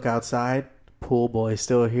hurt. We look outside. Pool boy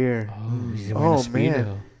still here. Oh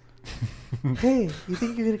man. Hey, you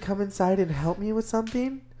think you're gonna come inside and help me with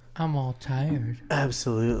something? I'm all tired.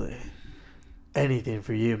 Absolutely. Anything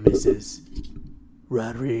for you, Mrs.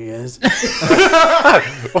 Rodriguez.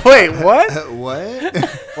 Wait, what? What?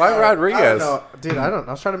 Why Rodriguez? I don't know. Dude, I don't know.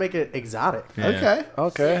 I was trying to make it exotic. Yeah.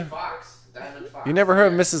 Okay. You never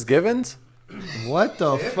heard of Mrs. Givens? What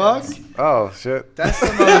the fuck? Oh, shit. That's the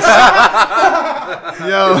most.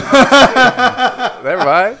 Yo. Never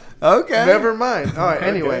mind. Okay. Never mind. All right.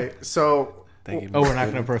 Anyway, so. Thank you. Oh, we're not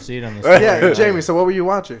going to proceed on this. Yeah, Jamie. So what were you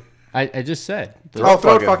watching? I just said. Throat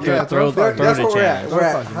fucking. Yeah, throat fucking. That's what we're at. challenge. We're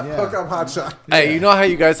at Fucking, yeah. hookup hotshot. Hey, you know how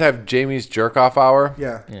you guys have Jamie's jerk off hour?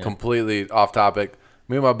 Yeah. Completely off topic.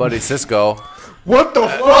 Me and my buddy Cisco. What the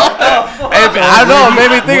fuck? I don't know. It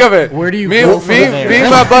made me think of it. Where do you me, go from there? me and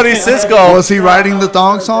my buddy Cisco. Was he writing the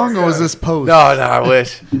thong song or was this post? No, I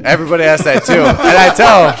wish. Everybody asked that too. And I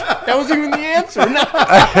tell him. That wasn't even the answer. No.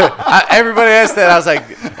 Everybody asked that. I was like,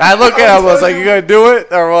 I look at him. I was like, you going to do it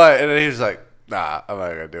or what? And then he was like, nah, I'm not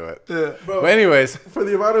going to do it. Yeah. But anyways. For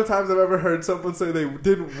the amount of times I've ever heard someone say they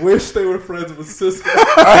didn't wish they were friends with Cisco.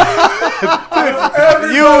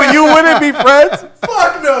 You wouldn't be friends?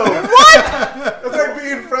 Fuck no. What? It's like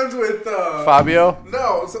being friends with Fabio?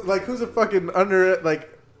 No, like who's a fucking under it? Like,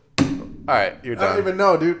 all right, you're done. I don't even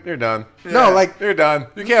know, dude. You're done. No, like you're done.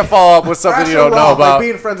 You can't follow up with something Asher you don't know Roth, about. like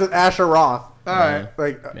being friends with Asher Roth. All right.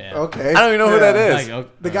 Like, Yeah. okay. I don't even know who that is.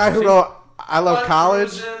 The guy who wrote "I Love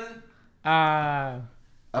College."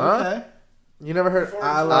 Okay. You never heard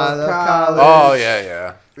 "I Love College"? Oh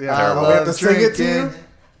yeah. Yeah. Terrible. We have to sing it to you.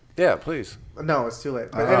 Yeah, please. No, it's too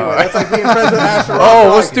late. But anyway, that's like being friends with Asher Roth.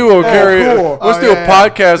 Oh, let's do a karaoke. Cool. Let's do a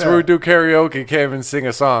podcast where we do karaoke. Can't even sing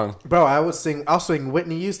a song. Bro, I'll sing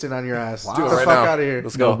Whitney Houston on your ass. Do Get it the right fuck now. out of here.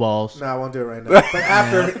 Let's No go. balls. No, I won't do it right now. But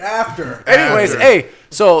after. Anyways, hey,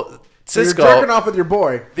 so Cisco. You're jerking off with your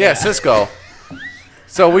boy. Yeah, Cisco.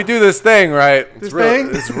 So we do this thing, right? This thing?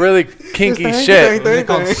 It's really kinky This thing? shit. Is it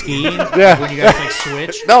called skiing? Yeah. When you guys like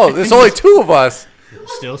switch? No, there's only two of us.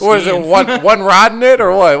 Still skiing. What is it? One rod in it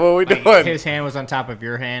or what? What are we Like, doing? his hand was on top of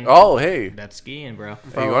your hand. Oh, hey. That's skiing, bro.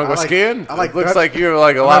 Hey, you want to go skiing? I like it looks that. like you're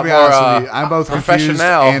like a I'll lot be honest more with you. I'm both professional.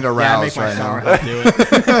 confused and Yeah, I aroused make my right shower now. head do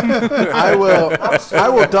it. I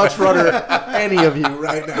will Dutch rudder any of you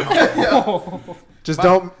right now. Just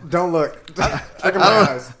don't look. Look at my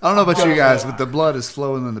eyes. I don't know about you guys, but the blood is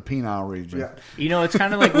flowing in the penile region. Yeah. You know, it's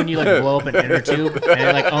kind of like when you like blow up an inner tube and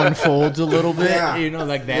it like unfolds a little bit. Yeah. You know,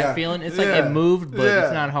 like that Yeah. feeling. It's like Yeah. it moved, but Yeah.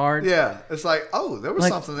 it's not hard. Yeah, it's like, oh, there was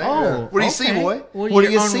Like, something there. oh, What do you see, okay. boy? Well, What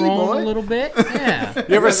do you you're see, unrolling boy? a little bit. Yeah.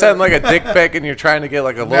 You ever send like a dick pic and you're trying to get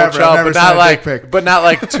like a little Never, chub, never but sent not a like, dick pic. but not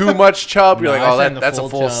like too much chub? You're No, like, I oh, send the that's a full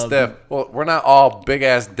full chub. stiff. Well, we're not all big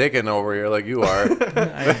ass dicking over here like you are. You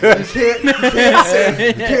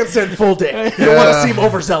can't send full dick. You don't want to seem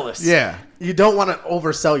overzealous. Yeah. You don't want to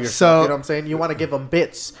oversell yourself. So- You know what I'm saying? You want to give them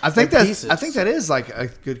bits. I think and that's. I think that is like a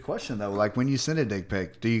good question though. Like when you send a dick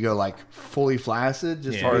pic, do you go like fully flaccid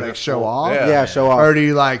just Yeah. to Or like just show full- off? Yeah, show off. Or do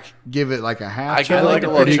you like give it like a half? I shot? give it like a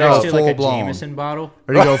little pretty shot. much do like full a blown. Jameson bottle.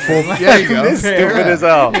 Or do you go full? Yeah, you go. Stupid as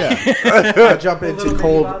hell. Yeah, I jump into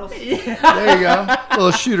cold. there you go.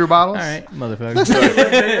 Little shooter bottles. All right, motherfucker.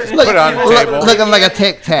 Put it on the table. Looking like a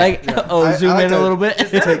tic tac. Like, I zoom like in a to little bit.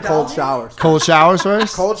 Take cold showers. Cold showers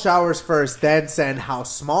first. Cold showers first, then send how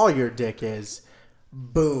small your dick is.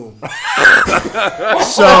 Boom.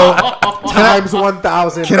 So Times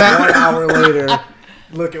 1,000. Can I- 1 hour later,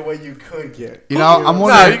 look at what you could get. you know, I'm Nah,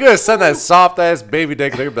 wondering. you gonna send that soft ass baby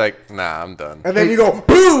dick. They're gonna be like, nah, I'm done. And then you go,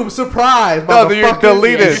 boom, surprise. No, then you motherfucker.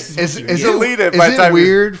 delete it. Is delete it is by the it time you-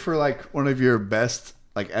 weird for like one of your best,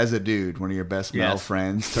 like as a dude, one of your best male Yes.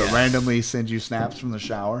 friends to randomly send you snaps from the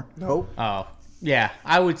shower? Nope. Oh, yeah,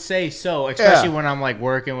 I would say so, especially Yeah. when I'm like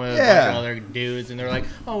working with a Yeah. bunch of other dudes, and they're like,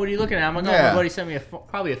 "Oh, what are you looking at?" I'm like, "Oh, Yeah. my buddy sent me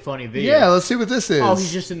probably a funny video." Yeah, let's see what this is. Oh,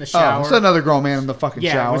 he's just in the Oh, shower. it's another grown man in the fucking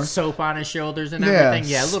yeah, shower. with soap on his shoulders and Yeah. everything.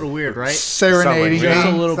 Yeah, a little weird, right? Serenading Just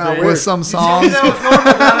a me little It's not bit. weird. with some songs. It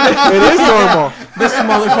is normal. This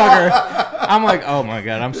motherfucker. I'm like, oh my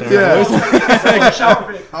god, I'm sorry. Yeah.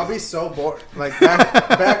 I'll be so bored. Like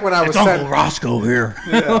back when I was Uncle sent, Roscoe here.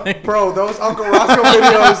 bro, those Uncle Roscoe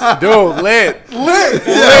videos. Dude, lit.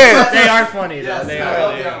 They are funny though. They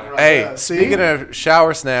are. Hey, speaking of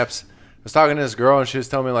shower snaps, I was talking to this girl and she was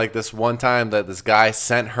telling me like this one time that this guy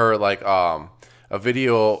sent her like a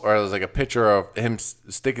video or it was like a picture of him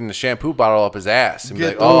sticking the shampoo bottle up his ass and be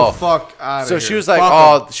Get like, oh, the fuck out of so here. she was like,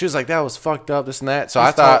 Fuck she was like, that was fucked up, this and that. So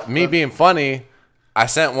I thought, me being funny, I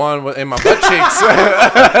sent one in my butt cheeks.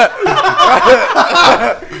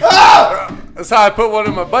 That's how I put one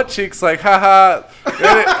in my butt cheeks, like, haha.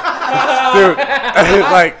 Dude,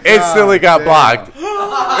 like, instantly got blocked.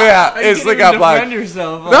 Yeah, instantly got blocked.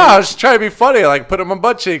 Yourself, No, I was just trying to be funny, like, put it in my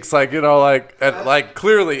butt cheeks, like, you know, like, like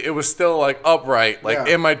clearly it was still, like, upright, like,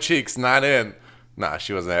 Yeah. in my cheeks, not in. Nah,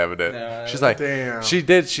 she wasn't having it. She's like, Damn. she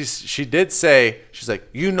did say, she's like,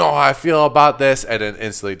 you know how I feel about this, and then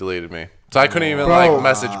instantly deleted me. So I couldn't even Bro, like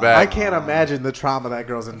message back. I can't imagine the trauma that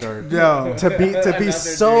girl's endured. Yo. To be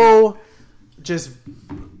so just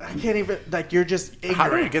I can't even like you're just ignorant. How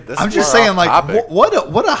do you get this? I'm just far saying, off like, topic?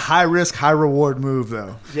 what a high risk, high reward move,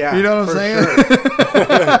 though. Yeah, you know what I'm for saying?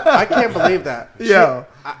 sure. I can't believe that. Yeah. Shit,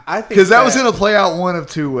 I think Because that was gonna play out one of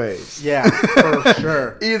two ways. yeah, for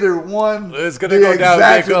sure. Either one, It's gonna go down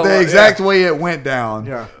the exact way it went down.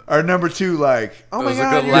 Yeah. Or number two, like, Oh It my was a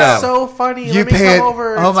god, good you're laugh. so funny. you Let me paid. come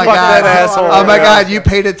over. Oh my Fuck god, that asshole. oh my Yeah. god, you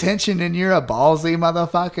paid attention and you're a ballsy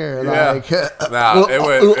motherfucker. Yeah. Like,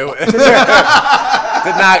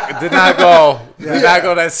 Nah, did not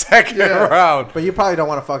go that second round. But you probably don't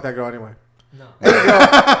want to fuck that girl anyway. No.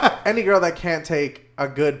 Any girl that can't take a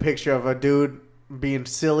good picture of a dude being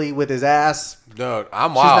silly with his ass. Dude,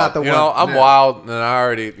 I'm She's wild. not the You know, one. I'm Yeah. wild, and I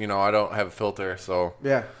already, I don't have a filter, so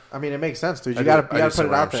Yeah, I mean it makes sense, dude. I You gotta do put it some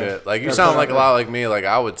out random there. shit. Like you Gotta sound put it like a out lot like me. Like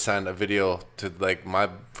I would send a video to like my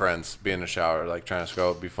friends be in the shower, like trying to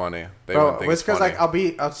scroll, be funny. They Bro, wouldn't think it's it's because funny.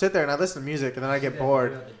 like I'll sit there and I listen to music and then I get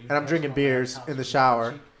bored and I'm drinking beers in the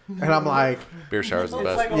shower and I'm like, Beer shower's the It's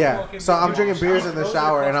best. like- yeah. So I'm drinking beers in the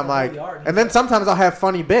shower and I'm like, and then sometimes I'll have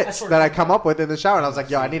funny bits that I come up with in the shower and I was like,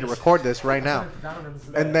 yo, I need to record this right now.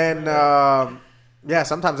 And then yeah,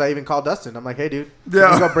 sometimes I even call Dustin. I'm like, hey dude, can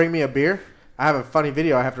Yeah. you go bring me a beer? I have a funny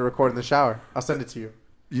video I have to record in the shower. I'll send it to you.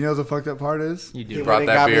 you know what the fucked up part is? You He do. brought went and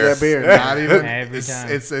that got me beer. that beer. Not even. Every it's,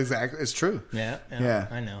 time. it's exactly. It's true. Yeah, Yeah.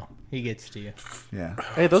 I know. He gets to you. Yeah.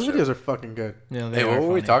 Hey, those videos are fucking good. Yeah, they Hey, are what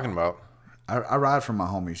were we funny. talking about? I ride for my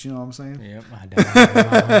homies. You know what I'm saying? Yep, I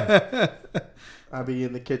don't. I'll be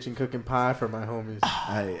in the kitchen cooking pie for my homies.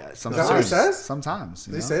 Hey, Is that what he says? Sometimes.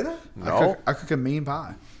 You Did he know? say that? No, I cook a mean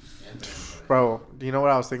pie. Bro, do you know what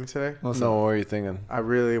I was thinking today? What's no. up? What were you thinking? I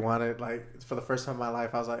really wanted, like, for the first time in my life,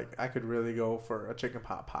 I was like, I could really go for a chicken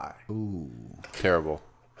pot pie. Ooh, Terrible.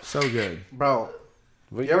 so good. Bro,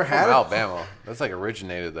 But You ever you're from had it? Alabama. That's like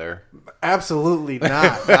originated there. absolutely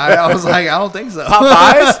not. I was like, I don't think so.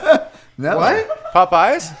 Popeyes? No. What?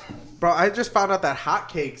 Popeyes? Bro, I just found out that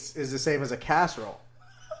hotcakes is the same as a casserole.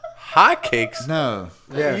 Hotcakes? No.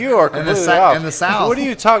 Yeah. You are In the, completely off. in the South. What are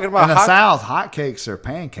you talking about? In the South, hotcakes are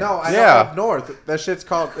pancakes. No, I know Yeah. up north. That shit's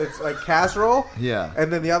called, it's like casserole. Yeah.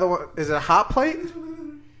 And then the other one, is it a hot plate?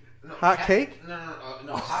 Hot cake?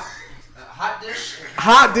 No. Hot dish.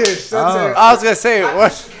 Hot dish. That's Oh. it. I was gonna say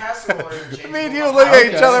what? Casserole are Me interchangeable. and you look at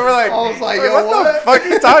each other. We're like, I was like, "Wait, yo, what the what?" fuck are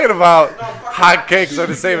you talking about? Hot cakes are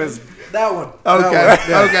the same as. That one. Okay. That one.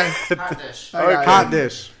 Yeah. Okay. Hot dish. I got Hot you.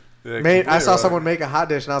 dish. I saw someone make a hot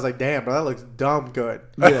dish, and I was like, "Damn, bro, that looks dumb good."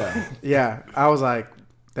 Yeah. Yeah, I was like,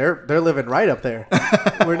 "They're living right up there.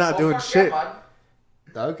 We're not doing shit." Yeah,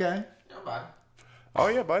 bud. Okay. Yeah, bud. Oh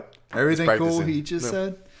yeah, bud. Everything He's cool practicing. he just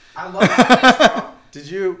said? I love hot dish,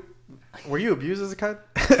 bro. Were you abused as a kid?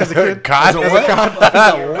 As a kid? Cod?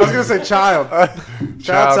 I was gonna say child.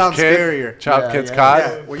 Child sounds kid? scarier. Child kids yeah. cod?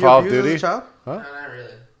 Yeah. Were you Call of abused Duty? as a child? No, not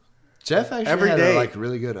really. Jeff actually Every had day. a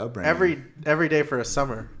really good upbringing. Every day for a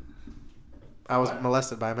summer, I was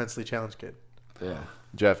molested by a mentally challenged kid. Yeah.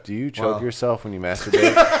 Jeff, do you choke Well. yourself when you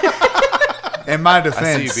masturbate? In my I see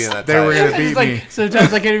defense, you being that they were tight. going to It's beat me. like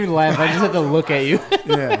sometimes I can't even laugh. I just have to look at you.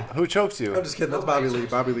 Yeah. Who chokes you? I'm just kidding. That's Bobby Lee.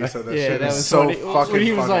 Bobby Lee said that Yeah, shit. that It's was so funny. fucking When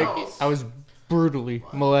he was funny. like, I was brutally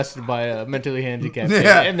molested by a mentally handicapped kid.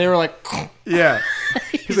 Yeah. And they were like, Yeah.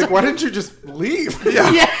 He's like, why didn't you just leave?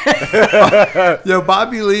 Yo,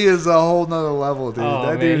 Bobby Lee is a whole nother level, dude. Oh,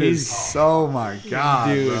 that man, dude he's- is so, my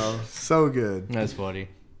God, Dude. bro. So good. that's funny.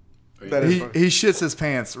 That is funny. He shits his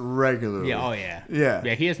pants regularly. Yeah, oh yeah. Yeah.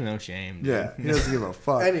 Yeah, he has no shame. Dude. Yeah. He doesn't give a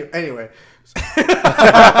fuck. Anyway. Anyway,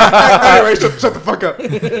 shut the fuck up.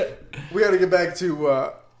 We got to get back to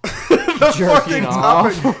the Jerking fucking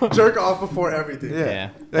topic. Jerk off before everything. Yeah.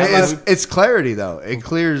 Yeah. It's clarity, though. It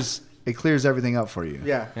clears everything up for you.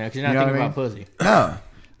 Yeah. Yeah, because you're not You know thinking what I about pussy. No.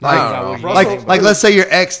 I don't know. Like let's say your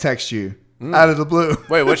ex texts you out of the blue.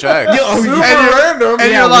 Wait, which ex? random.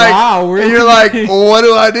 And Yeah, you're like, wow, and you're like, well, what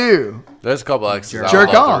do I do? There's a couple exes. Jerk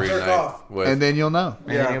I'll love off. to Jerk reunite off. with. And then you'll know.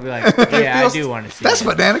 And then you'll be like, yeah, I feels- do want to see That's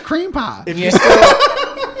that. banana cream pie. If you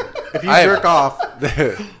if you I- jerk off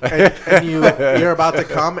and you're about to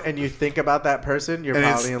come and you think about that person, you're And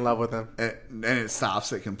it's- probably in love with them. And it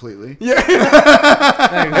stops it completely.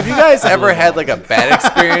 Have you guys ever had like a bad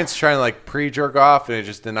experience trying to like pre-jerk off and it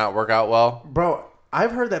just did not work out well? Bro,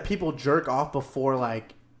 I've heard that people jerk off before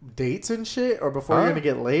like dates and shit or before Huh? you're gonna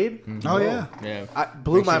get laid. Oh, yeah. Yeah. I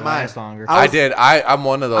blew Makes my you mind. last longer. I I was- did. I'm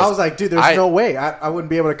one of those. I was like, dude, there's no way I wouldn't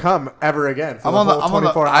be able to come ever again. For I'm the on the- whole I'm on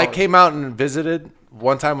the- 24 I hours. came out and visited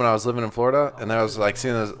one time when I was living in Florida, and I was like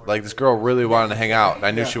seeing this like this girl really wanted to hang out, and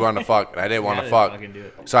I knew she wanted to fuck, and I didn't want I to didn't fuck. fucking do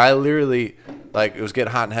it. So I literally like it was getting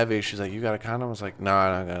hot and heavy. She's like, "You got a condom?" I was like, "No,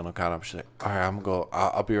 I don't got no condom." She's like, "All right, I'm gonna go.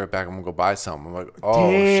 I'll be right back. I'm gonna go buy some." I'm like, "Oh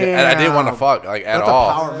shit!" And I didn't want to Damn. fuck like at That's all.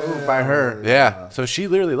 a power move by her. Yeah. So she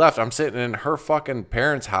literally left. I'm sitting in her fucking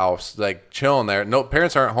parents' house, like chilling there. No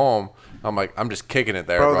parents aren't home. I'm like, I'm just kicking it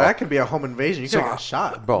there, Bro, bro. that could be a home invasion. You could have got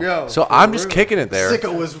shot. Bro. Yo, so for I'm just real. kicking it there.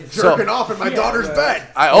 Sicko was jerking off in my daughter's bed.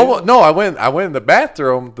 I almost no. I went in the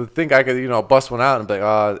bathroom to think I could bust one out and be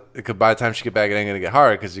like, because by the time she get back, it ain't gonna get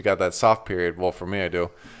hard because you got that soft period. Well, for me, I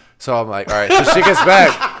do. So I'm like, all right. So she gets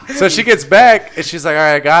back. So she gets back and she's like, all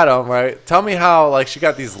right, I got him. Right. Tell me how like she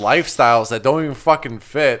got these lifestyles that don't even fucking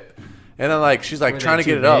fit. And then like she's like Were trying they to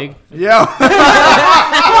get too it big? up. Yeah.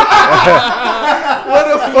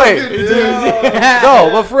 Wait, no,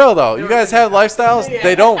 but for real though, you guys have lifestyles.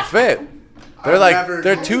 They don't fit. They're like never-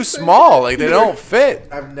 they're too small. Like they don't fit.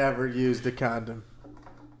 I've never used a condom.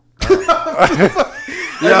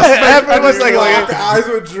 Everyone's like, the eyes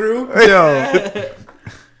with Drew. Yo.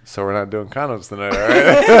 so we're not doing condoms tonight, all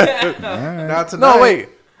right? Not tonight. No, wait.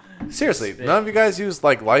 Seriously, none of you guys use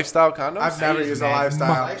like lifestyle condoms? I've never used a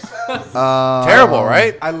lifestyle. Terrible,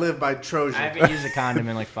 right? I live by I Trojan. haven't used a condom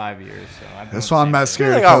in like 5 years, so I've been That's with why the I'm same not thing.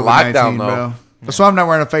 scared of You're like on COVID-19, lockdown, though. bro. That's why I'm not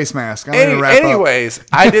wearing a face mask. I'm gonna wrap up. Anyways,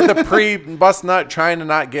 I did the pre-bust nut trying to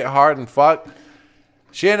not get hard and fuck.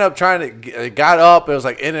 She ended up trying to got up. It was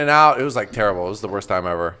like in and out. It was like terrible. It was the worst time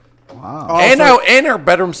ever. Wow. And her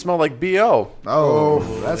bedroom smelled like BO. Oh,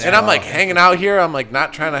 that's And I'm wild. like hanging out here. I'm like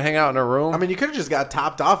not trying to hang out in a room. I mean, you could have just got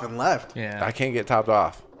topped off and left. Yeah. I can't get topped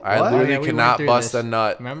off. I What? literally Yeah, we went cannot through bust this. a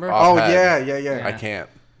nut. Remember? off Oh, head. yeah. I can't.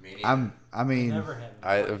 I mean,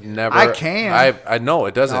 I've never. I can. I know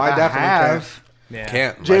it doesn't. No, I definitely have. Yeah.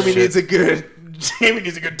 can't. My Jamie shit- needs a good. Jamie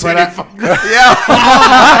needs a good But titty fuck.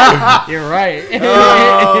 Yeah. You're right.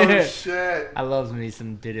 Oh shit! I love me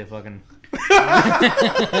some titty fucking.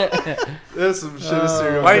 There's some shit of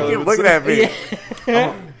serial Why do you killers. keep looking at me?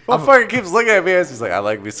 Motherfucker keeps looking at me and he's like, I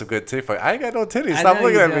like me some good titty fuck. I ain't got no titties. I Stop know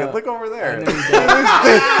looking you at me. don't. Look over I there. know you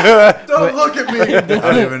don't. Don't look at me. I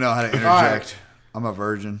don't even know how to interject. I'm a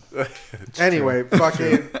virgin. Anyway,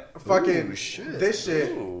 fucking, this shit. This shit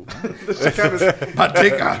kind of My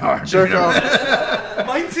dick got hard. jerk off.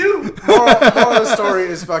 Mine too. Moral of the story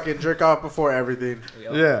is fucking jerk off before everything.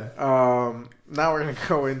 Yeah. Now we're gonna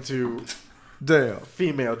go into Damn.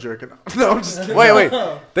 female jerking off. No, I'm just kidding. Wait.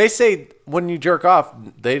 They say when you jerk off,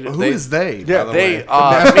 Who is they? Yeah, by the They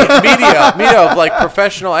way? media of like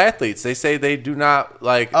professional athletes. They say they do not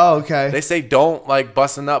like. Oh, okay. They say don't like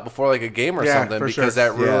bust a nut before like a game or Yeah, something for because sure.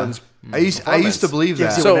 that ruins I used to believe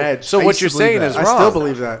that. Gives you an edge. So I what used you're to believe saying that. is I wrong. still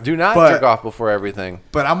believe that. Do not But- jerk off before everything.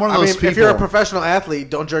 But I'm one of I those mean, people. if you're a professional athlete,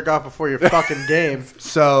 don't jerk off before your fucking game.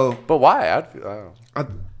 So But why?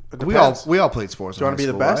 we all played sports. Do you want to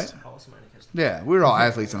be the best? Right? Yeah, we were all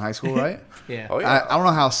athletes in high school, right? Yeah. Oh yeah. I don't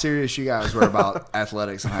know how serious you guys were about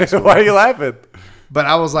athletics in high school. Why are you laughing? But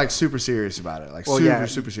I was like super serious about it. Like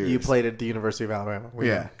super serious. You played at the University of Alabama.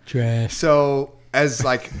 Yeah. Trash. So as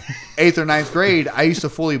like 8th or 9th grade, I used to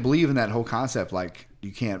fully believe in that whole concept. Like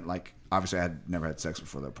you can't like obviously I had never had sex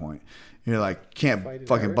before that point. You're like can't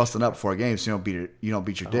fucking busting up before a game, so you don't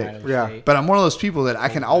beat your dick. Yeah. But I'm one of those people that I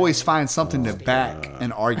can always find something to back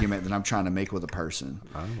an argument that I'm trying to make with a person.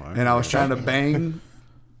 And I was trying to bang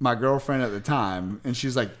my girlfriend at the time, and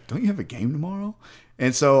she's like, "Don't you have a game tomorrow?"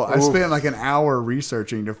 And so I spent like an hour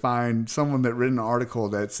researching to find someone that written an article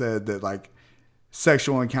that said that like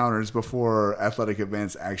sexual encounters before athletic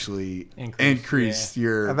events actually increase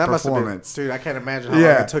your And that must have been, performance. dude, I can't imagine how long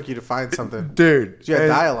it took you to find something. Dude, You had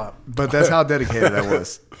dial up. but that's how dedicated I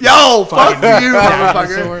was. Yo, fuck you,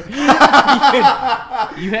 motherfucker.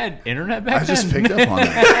 You had internet back I just then? picked up on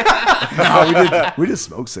that. No, we did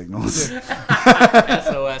smoke signals.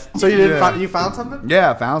 SOS. So you didn't find, you found something?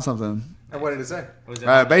 Yeah, I found something. And what did it say?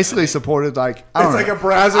 Basically supported like I don't It's know. like a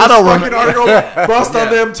Brazzers I don't fucking remember. article. Bust on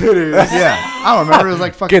them titties. Yeah, I don't remember. It was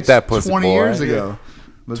like fucking Get that pussy, 20 boy. years ago.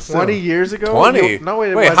 But 20 years ago? 20. No,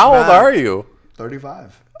 wait, Wait, how old are you?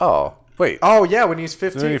 35. Oh, wait. Oh, yeah, when he's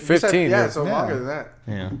 15. When you're You said- 15, yeah, yeah. so Yeah. longer than that.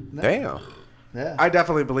 Yeah. Damn. Yeah. I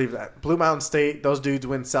definitely believe that. Blue Mountain State, those dudes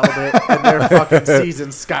win celibate, and their fucking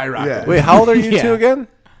season skyrocket. Yeah. Wait, how old are you Yeah. two again?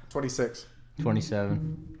 26.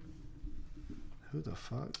 27. Who the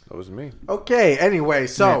fuck? That was me. Okay, anyway,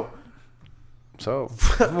 so So,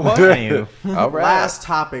 Anywho. all right. last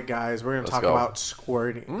topic, guys. We're going to Let's talk go. about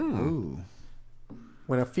squirting. Ooh.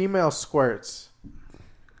 When a female squirts,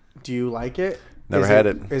 do you like it? Never Is had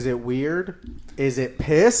it. Is it weird? Is it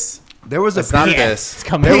piss? There was a It's not period- this. It's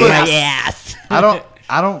coming There in my was- ass.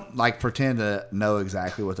 I don't like pretend to know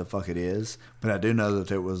exactly what the fuck it is, but I do know that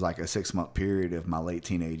there was like a 6-month period of my late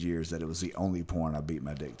teenage years that it was the only porn I beat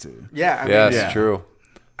my dick to. Yeah, I mean, Yes, Yeah. true.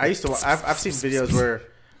 I used to. I've seen videos where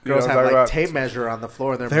girls know have what I'm like talking tape measure on the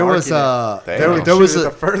floor and they're There was marking it. there was Shoot it a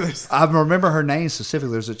the furthest. I remember her name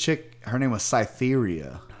specifically. There's a chick. Her name was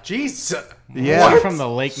Cytheria. Jeez. Yeah. What, from the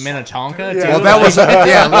Lake Minnetonka? Yeah. to, Well, that was the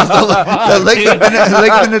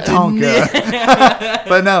Lake Minnetonka.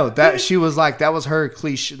 But no, that she was like that was her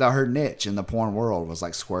cliche, her niche in the porn world was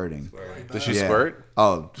like squirting. Did she Yeah. squirt?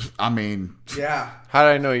 Oh, I mean, Yeah. How did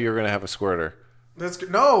I know you were going to have a squirter? That's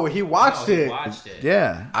good. No, he watched it. Watched it.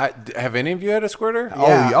 yeah. Have any of you had a squirter?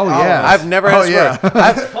 Yeah. Oh yeah. I've never had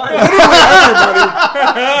a squirter.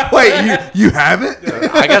 Wait, you haven't?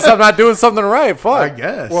 I guess I'm not doing something right. Fuck. I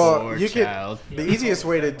guess. Well, Poor you could. child. The easiest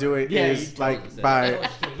way to do it Yeah, is you told like us that. by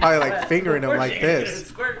probably like fingering them like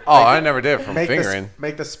this. Oh, I never did from Make fingering.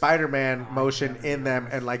 make the Spider-Man motion in them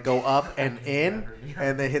and like go up and in,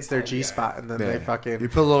 and then hits their G spot, and then they you fucking.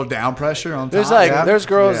 put a little down pressure on top. There's like Yeah. there's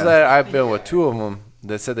girls Yeah. that I've been with, 2 of them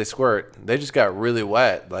that said they squirt. They just got really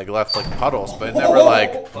wet, like left like puddles, but never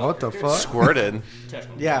like what the fuck? squirted,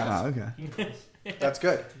 Yeah, Oh, okay. that's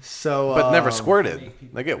good. So, but never squirted.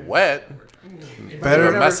 They get wet. better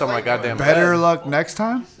Better mess on my goddamn better bed. luck next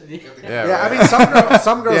time. Yeah, Yeah, right. I mean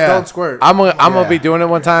some girls Yeah. don't squirt. I'm gonna Yeah. be doing it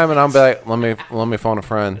one time, and I'll be like, let me phone a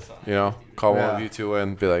friend. You know, call one of Yeah. you two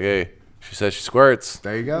and be like, hey, she says she squirts.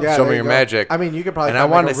 There you go. Yeah, Show there me you your go. magic. I mean, you could probably And I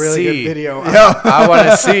find like wanna a really see- good video. I want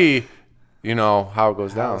to see, you know, how it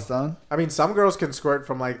goes How down. it's done. I mean, some girls can squirt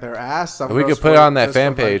from like their ass. Some We girls could put it squirt on that just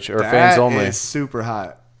fan from, like- page or fans only. Is super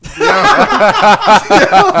hot.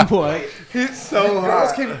 What? It's so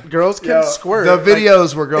Girls can Yo, squirt. The like-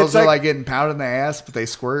 videos where girls it's are like- like getting pounded in the ass, but they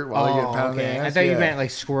squirt while they get Oh, pounded in okay. the ass. I thought you Yeah. meant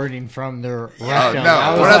like squirting from their Oh, rectum. no,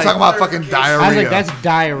 I was we're not like- talking about fucking diarrhea. I was like, that's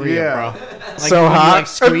diarrhea, Yeah. bro. Like, so when you, hot. like,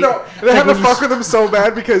 squeeze- No, it's they like had to when you fuck with him so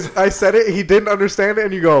bad because I said it. He didn't understand it,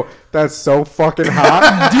 and you go, "That's so fucking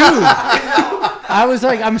hot, dude. I was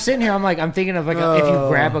like, I'm sitting here. I'm like, I'm thinking of like if you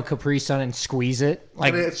grab a Capri Sun and squeeze it,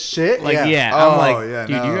 like, And it's shit. like yeah. Oh, I'm like, yeah,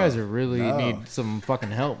 dude, you no. guys are really need some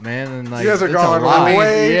fucking help, man. And like, You guys are it's going a lot.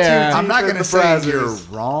 way yeah. too I'm not deep in going to the say Brazzers.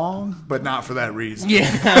 you're wrong, but not for that reason.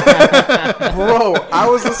 Yeah, Bro, I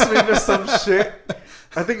was listening to some shit.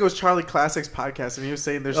 I think it was Charlie Classic's podcast, and he was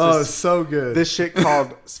saying there's Oh, this so good. this shit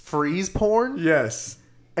called freeze porn, Yes.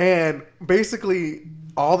 and basically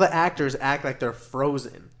all the actors act like they're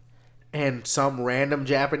frozen. And some random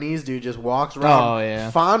Japanese dude just walks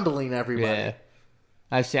around fondling everybody.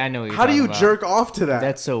 yeah. I know. What you're How do you talking about. jerk off to that?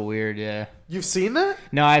 That's so weird. Yeah. You've seen that?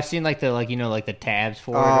 No, I've seen like the like the tabs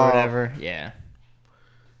for it Oh. or whatever. Yeah.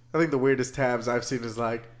 I think the weirdest tabs I've seen is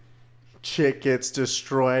like chick gets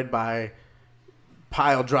destroyed by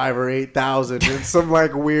Pile Driver 8000 in some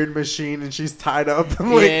like weird machine, and she's tied up. Yeah,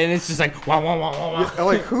 and it's just like wah wah wah wah wah. I'm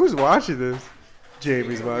like, who's watching this?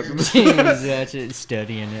 Jamie's watching. James actually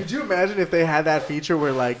studying it. Could you imagine if they had that feature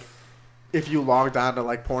where like, if you logged on to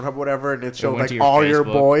like Pornhub or whatever, and it showed went like to your all your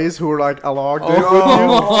Facebook. boys who were like logged in with you?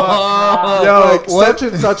 Yo, Like, such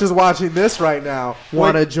and such is watching this right now.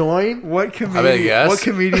 Want to join? What comedian? I mean, yes. What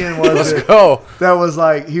comedian was Let's it? go. That was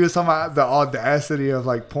like he was talking about the audacity of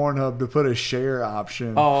like Pornhub to put a share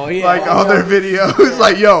option. Oh, yeah. like on their videos.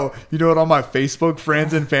 Like, yo, you know what all my Facebook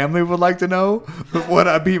friends and family would like to know? What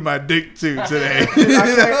I beat my dick to today. You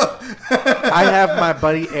know? I have my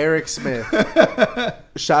buddy Eric Smith.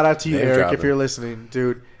 Shout out to you, Name Eric, dropping. if you're listening,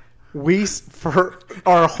 dude. We, for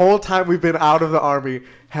our whole time we've been out of the army,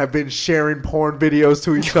 have been sharing porn videos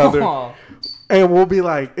to each other. Oh. And it'll be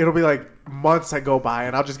like months that go by,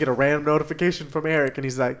 and I'll just get a random notification from Eric, and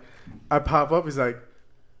he's like, I pop up, he's like,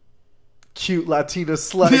 cute Latina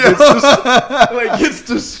slut gets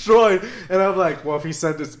destroyed, and I'm like, well, if he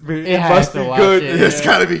sent it to me, it has must to be watch good. it, It's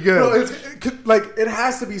gotta be Bro, good. it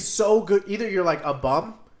has to be so good. Either you're like a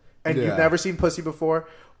bum and Yeah. you've never seen pussy before,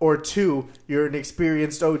 or two, you're an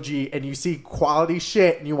experienced OG and you see quality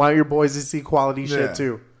shit, and you want your boys to see quality Yeah. shit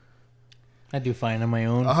too. I do fine on my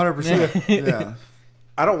own. 100%. Yeah.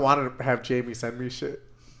 I don't want to have Jamie send me shit.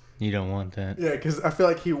 You don't want that. Yeah, because I feel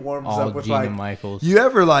like he warms All up with Gina like Michaels. You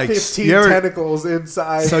ever like 15 you ever, tentacles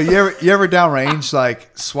inside. So you ever downrange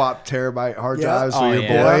like swap terabyte hard Yeah. drives for Oh, your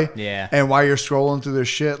yeah. boy? Yeah. And while you're scrolling through their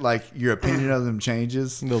shit, like your opinion of them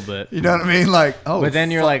changes. A little bit. You know what I mean? Like, oh, But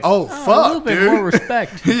then you're fu- like, oh a little fuck, bit dude. more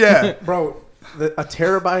respect. Yeah, Bro, a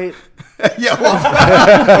terabyte, yeah, well,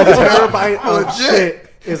 a terabyte of Legit. shit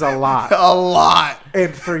is a lot. a lot.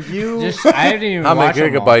 And for you, Just I didn't even How many watch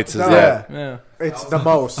them all. gigabytes is No. that? Yeah. it's the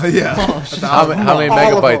most. Yeah, How many All of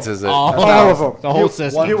megabytes them. is it? All of them. The whole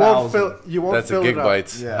system. You won't 1,000. fill. You won't That's a fill it up.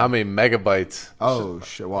 gigabytes. Yeah. How many megabytes? oh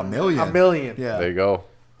shit, well, a million. A million. Yeah. There you go.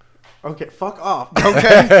 Okay, fuck off.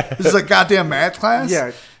 Okay, this is a goddamn math class.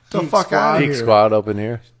 Yeah. the Geek fuck Squad. out of Geek here. Squad up in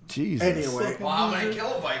here. Jesus. Anyway, Well, how many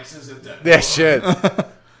kilobytes is it then? Yeah, shit.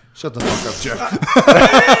 Shut the fuck up,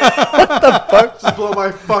 Jeff. just blow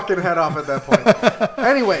my fucking head off at that point.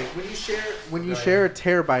 Anyway, when you share a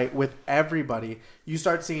terabyte with everybody, you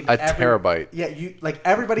start seeing A terabyte. Yeah, you like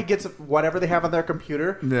everybody gets whatever they have on their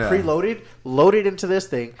computer Yeah. preloaded, loaded into this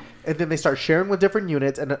thing, and then they start sharing with different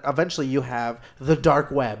units, and eventually you have the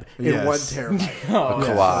dark web in Yes. 1 terabyte. Oh,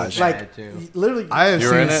 collage. Like literally, I have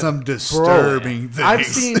You're in seen it? some disturbing things. I've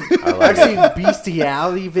seen like I've seen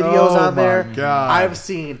bestiality videos Oh on there. my God. I've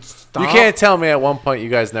seen stuff. You can't tell me at one point you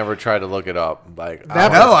guys never tried to look it up. Like,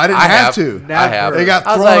 Never. No, I didn't have to. Never. I have. They got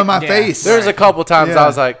I was thrown like, in my yeah. face. There's a couple times Yeah. I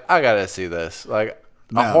was like, I gotta see this. Like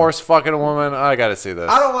No. a horse fucking a woman. I gotta see this.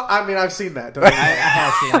 I don't. I mean, I've seen that. Don't get me I wrong.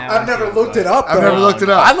 have seen that. I've never looked it up. I've though. never looked it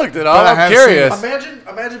up. I looked it up. But I I'm have curious. seen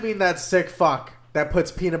Imagine being that sick fuck that puts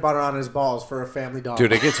peanut butter on his balls for a family dog.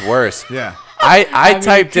 Dude, it gets worse. Yeah. I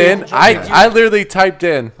typed in. I literally typed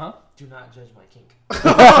in Do not judge my kink.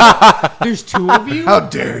 There's two of you? How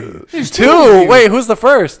dare you? There's two. Wait, who's the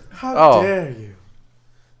first? How dare you?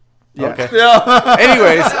 Yeah. Okay.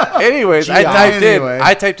 Anyways, I typed Anyway. in.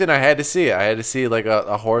 I typed in. I had to see it. I had to see like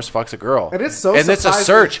a horse fucks a girl. And it's so And it's a surprising.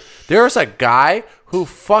 search. There was a guy who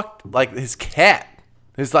fucked like his cat.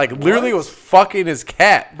 His like literally was fucking his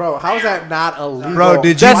cat. Bro, how is that not illegal? Bro,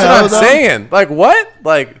 did you That's know, what I'm though? saying. Like what?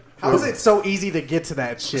 Like How is it so easy to get to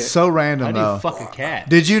that shit? So random How do you though. fuck a cat?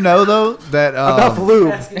 Did you know though that Enough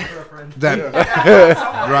lube. Asking for a friend. that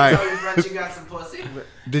Right. right? Tell your friend she got some pussy.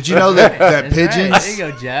 Did you know that That's right. pigeons There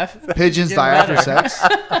you go, Jeff. pigeons Getting die after better.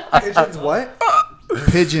 sex? Pigeons what?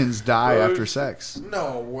 Pigeons die after sex.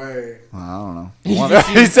 No way. Well, I don't know.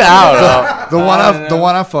 he's out. The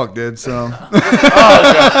one I fucked did. So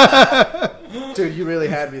Dude, you really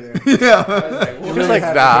had me there. yeah. He was like,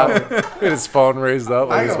 nah. With his phone raised up,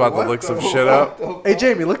 like he's about to look some shit up. Hey,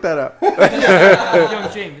 Jamie, look that up.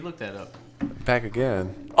 Young Jamie, look that up. Back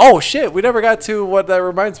again. Oh shit! We never got to what that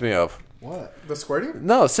reminds me of. What? The squirting?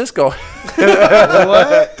 No, Cisco.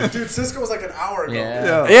 Dude, Cisco was like an hour ago.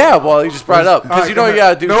 Yeah. Yeah, well, you just brought it up because you know you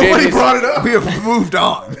gotta do. Nobody Jamie's. brought it up. We have moved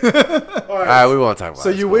on. All right, we won't talk about. So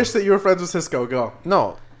it. you wish that you were friends with Cisco. Go.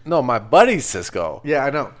 No, my buddy's Cisco. Yeah, I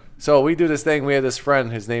know. So we do this thing. We have this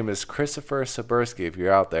friend. His name is Christopher Sabursky. If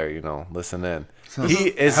you're out there, listen in. He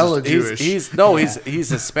is hella Jewish. He's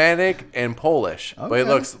Hispanic and Polish, but he Okay.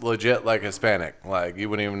 looks legit like Hispanic. Like you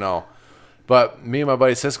wouldn't even know. But me and my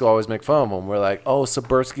buddy Cisco always make fun of him. We're like, oh,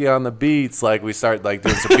 Sabursky on the beats. Like we start like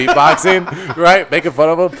doing some beatboxing, right? Making fun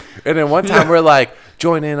of him. And then one time we're like,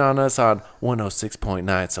 join in on us on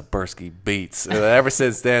 106.9 Squirting beats. And ever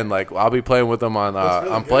since then, like I'll be playing with them on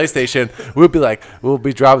PlayStation. We'll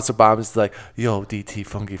be dropping some bombs. It's like, yo, DT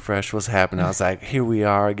Funky Fresh, what's happening? I was like, here we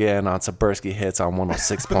are again on Squirting hits on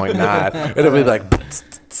 106.9. It'll be like,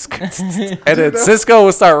 and then Cisco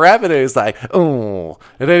will start rapping it. He's like, oh,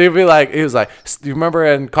 and then he was like, you remember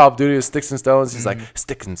in Call of Duty, Sticks and Stones? He's like,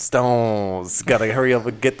 Sticks and Stones, gotta hurry up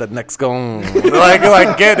and get the next gun.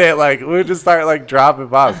 like get it, like we just start like dropping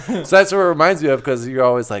bombs. So that's what it reminds me of, because you're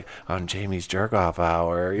always like on Jamie's jerk off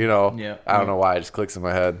hour, you know. Yeah. I don't know why, it just clicks in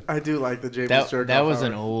my head. I do like the Jamie's jerk off That was hour.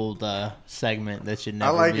 an old segment that should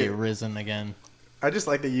never be arisen again. I just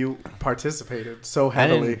like that you participated so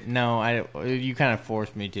heavily. You kind of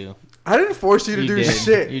forced me to. I didn't force you to do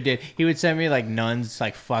shit. You did. He would send me like nuns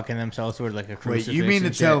like fucking themselves with like a crucifix. Wait, you mean to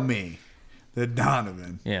and tell shit. me that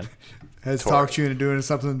Donovan has Torch. talked you into doing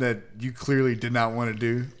something that you clearly did not want to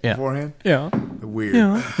do beforehand? Yeah. Weird.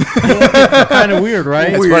 Kind of weird,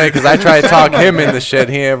 right? It's funny because I try to talk him into shit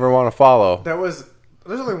he ever want to follow. There's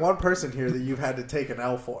only one person here that you've had to take an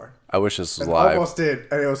L for. I wish this was And live. almost did,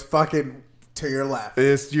 and it was fucking to your left.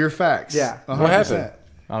 It's your facts. Yeah. 100%. What happened?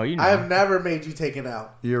 Oh, you know. I have never made you take an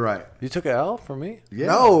L. You're right. You took an L for me? Yeah.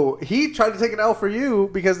 No, he tried to take an L for you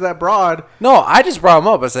because of that broad. No, I just brought him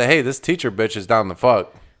up. I said, hey, this teacher bitch is down the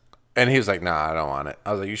fuck. And he was like, nah, I don't want it.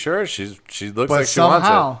 I was like, you sure? She looks But like she wants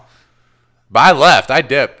somehow, it. But I left. I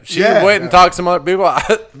dipped. She went and talked to some other people.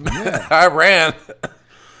 I ran.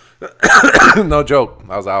 No joke.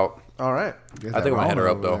 I was out. All right. I think I'm going to hit her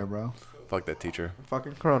up, though. There, bro. Fuck that teacher.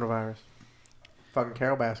 Fucking coronavirus. Fucking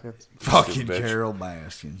Carol Baskins. Fucking Stupid bitch. Carol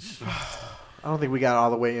Baskins. I don't think we got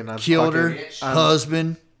all the way in on Killed her fucking-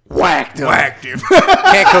 husband. Whacked him.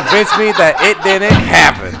 Can't convince me that it didn't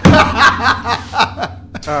happen.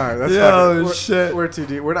 All right, that's Yo, fucking, shit. We're too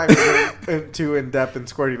deep. We're not going to get too in depth in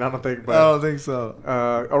squirting. I don't think. I But don't think so.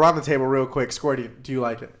 around the table, real quick, squirting. Do you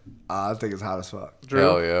like it? I think it's hot as fuck. Drew?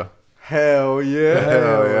 Hell yeah. Hell yeah.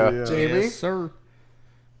 Hell yeah. Jamie? Yes, sir.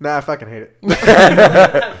 Nah, I fucking hate it.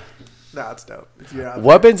 Nah, it's dope. Yeah.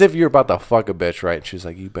 What happens if you're about to fuck a bitch, right? And she's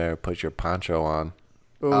like, you better put your poncho on.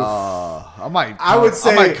 Oof. I might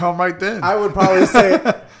come right then. I would probably say,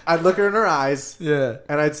 I'd look her in her eyes, yeah.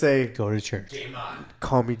 and I'd say, Go to church. Game on.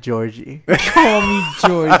 call me Georgie. Call me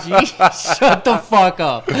Georgie. Shut the fuck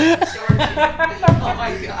up. Oh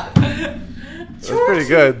my god. That's pretty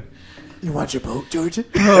good. You want your boat, Georgie?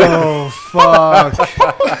 Oh, fuck.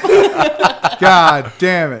 God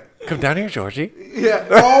damn it. Come down here, Georgie. Yeah.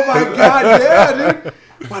 Oh my god, yeah, dude.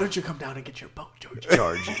 Why don't you come down and get your boat,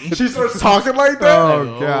 Georgie? She starts talking like that.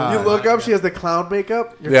 Oh, God. You look up, she has the clown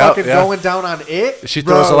makeup. You're Yeah, fucking yeah. going down on it. She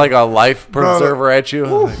throws Bro. like a life preserver at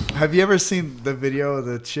you. Have you ever seen the video of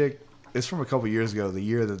the chick? It's from a couple years ago, the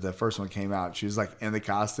year that the first one came out. She was like in the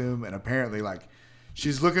costume, and apparently like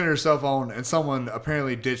she's looking at her cell phone, and someone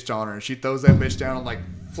apparently ditched on her, and she throws that bitch down and like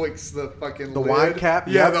flicks the fucking The lid. wine cap.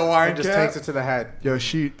 Yeah, yep, the wine and just cap. takes it to the head. Yo,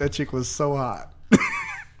 that chick was so hot.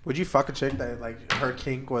 Would you fuck a chick that like her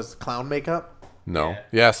kink was clown makeup? No.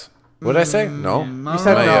 Yes. What did I say? No. You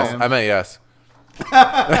said I no. meant yes.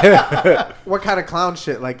 What kind of clown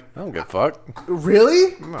shit? Like, I don't give a fuck.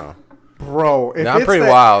 really? No. Bro, if Yeah, I'm it's pretty that-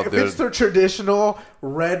 wild, if dude. it's the traditional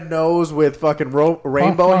red nose with fucking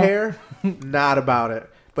rainbow hair, not about it.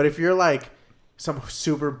 But if you're like some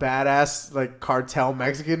super badass like cartel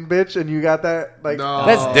Mexican bitch and you got that like, No.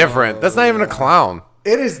 That's different. That's not even a clown.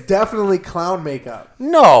 it is definitely clown makeup.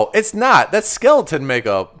 No, it's not. That's skeleton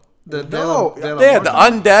makeup. No. They had the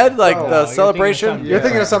undead, like Oh, the you're celebration. thinking You're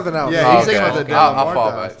thinking of something else. Yeah, Oh, he's thinking okay. about the I'll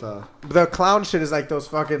fall Morta back. stuff. The clown shit is like those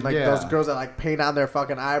fucking like Yeah. those girls that like paint on their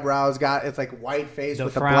fucking eyebrows. Got it's like white face The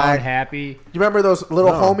with the frown black. happy. You remember those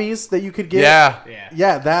little homies that you could get? Yeah.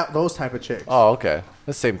 Yeah. Those type of chicks. Oh, okay.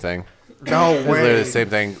 The same thing. No It's literally way. the same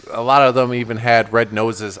thing. A lot of them even had red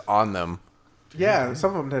noses on them. Yeah,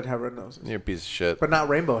 some of them did have red noses, You're a piece of shit. but not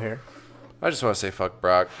rainbow hair. I just want to say fuck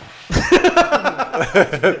Brock.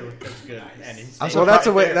 Well, that's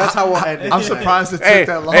a way. That's how we'll end it. I'm surprised it took Hey,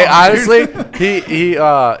 that long. hey, dude. honestly,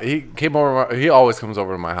 he came over. He always comes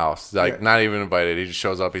over to my house. Like not even invited. He just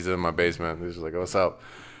shows up. He's in my basement. He's just like, "What's up?"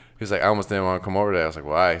 He's like, "I almost didn't want to come over today." I was like,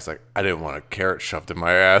 "Why?" He's like, "I didn't want a carrot shoved in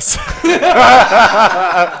my ass."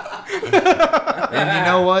 And you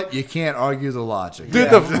know what? You can't argue the logic. Dude,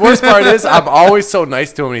 the worst part is I'm always so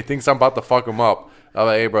nice to him, and he thinks I'm about to fuck him up. I'm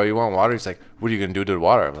like, "Hey, bro, you want water?" He's like, "What are you gonna do to the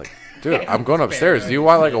water?" I'm like, "Dude, I'm going upstairs. Do you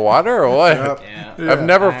want like a water or what?" Yep. Yeah. I've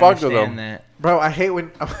never I fucked with understand him. that. Bro, I hate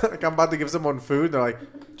when like I'm about to give someone food. They're like,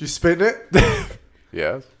 "Do you spit in it?"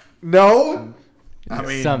 Yes. No, I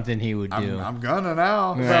mean, Something he would do. I'm gonna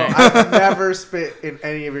now. bro. Right. I've never spit in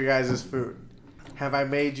any of your guys' food. Have I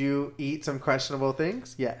made you eat some questionable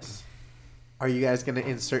things? Yes. Are you guys going to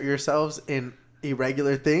insert yourselves in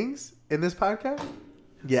irregular things in this podcast?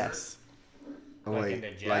 Yes. Oh, Like wait,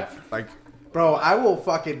 into Jeff? like Bro, I will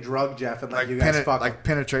fucking drug Jeff and let you guys fuck him. like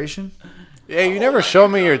penetration. Yeah, you never show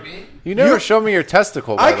me your. You never show me your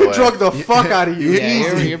testicle. By I the can way. drug the fuck out of you.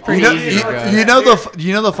 Yeah, you're pretty easy to drug.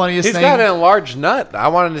 You know the funniest He's thing. got an enlarged nut. I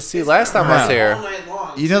wanted to see last time I was here.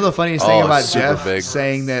 You know the funniest thing Oh, about super Jeff big.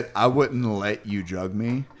 saying that I wouldn't let you drug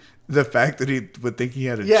me? The fact that he would think he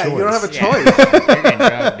had a Yeah, choice. you don't have a Yeah. choice. You're getting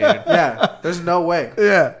drugged, dude. Yeah, there's no way.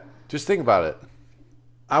 Yeah. Just think about it.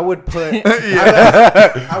 I would put.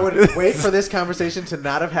 I would wait for this conversation to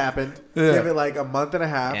not have happened. Yeah. Give it like a month and a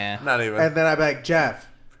half, Yeah. Not even. and then I'd be like, Jeff,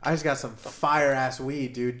 I just got some fire ass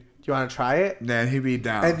weed, dude. Do you want to try it? Then he'd be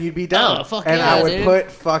down. And you'd be down. Oh, fuck and yeah, I would dude. put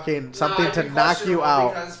fucking something to knock you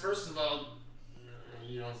out. Because first of all,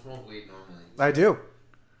 you don't smoke weed normally. I do.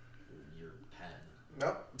 You're 10.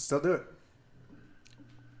 Nope. Still do it.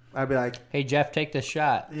 I'd be like, Hey, Jeff, take the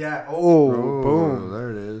shot. yeah. Oh, Oh, boom.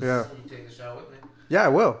 there it is. Yeah. You take the shot with me? Yeah, I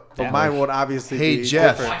will. But Yeah. mine would obviously Hey, be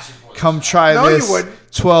Jeff. different. Watch it for Come the shot. try No, you this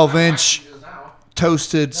wouldn't. 12-inch Just now.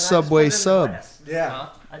 toasted Subway sub. Yeah.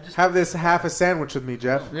 Have this half a sandwich with me,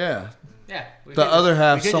 Jeff. Yeah. Yeah. The other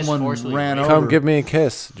half, someone ran over. Come give me a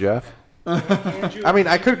kiss, Jeff. I mean,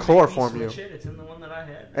 I could chloroform you It's in the one that I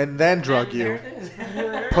had. and then drug you.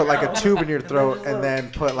 Put like a tube in your throat and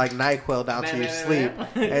then put like NyQuil down to your sleep.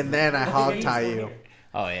 And then I hog tie you.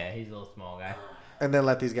 Oh, yeah. He's a little small guy. And then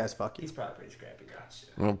let these guys fuck you. He's probably pretty scrappy. Gotcha.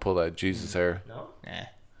 I'm gonna pull that Jesus hair. No? Yeah.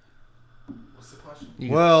 What's the question?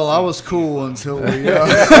 Well, I was cool until we.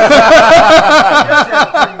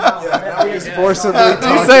 He's forcibly You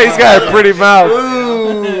talking. say he's got a pretty mouth.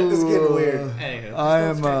 It's getting weird. Anywho. I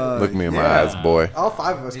am. Look me in my eyes, boy. All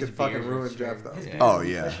five of us These could fucking beards ruin are Jeff, though. Oh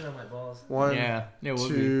yeah. Pushing on my balls. One, Yeah. It would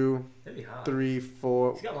be. 2, That'd be hot. 3,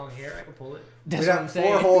 4. He's got long hair. I can pull it. That's We'd what I'm have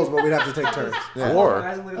saying. 4 holes, but we'd have to take turns. Four.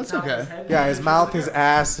 That's okay. Yeah, his mouth, his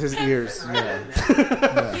ass, his ears.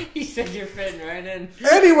 He said you're fitting right in.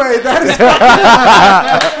 Anyway, that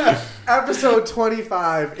is episode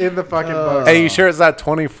 25 in the fucking books. Hey, you sure it's not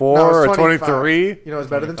 24 No, or it's 25. 23? You know what's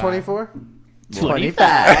better than 24?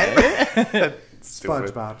 25.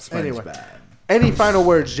 SpongeBob. Anyway, any final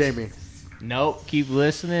words, Jamie? Nope. Keep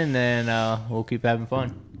listening, and we'll keep having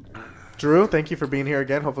fun. Drew, thank you for being here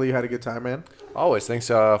again. Hopefully you had a good time, man. Always. Thanks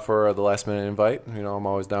for the last minute invite. You know, I'm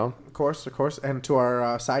always down. Of course. And to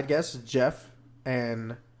our side guests, Jeff,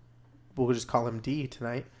 and we'll just call him D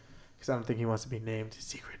tonight because I don't think he wants to be named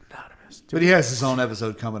Secret Anonymous. But he has his own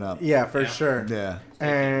episode coming up. Yeah, for sure. Yeah.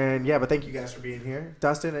 And yeah, but thank you guys for being here.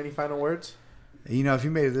 Dustin, any final words? You know, if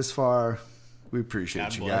you made it this far, we appreciate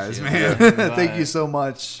God you bless guys, you. man. Yeah. Thank you so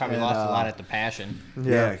much. Probably And, lost a lot at the passion.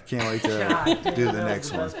 Yeah, can't wait to do the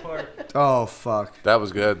next one. Best part. Oh fuck, That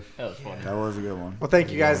was good. That was fun. that was a good one. Well, thank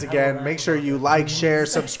you guys again. Make sure you like, share,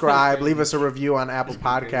 subscribe, leave us a review on Apple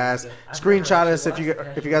Podcasts. Screenshot us if you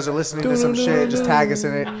guys are listening to some shit. Just tag us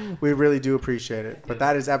in it. We really do appreciate it. But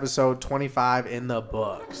that is episode 25 in the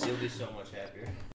books. You'll be so much happier.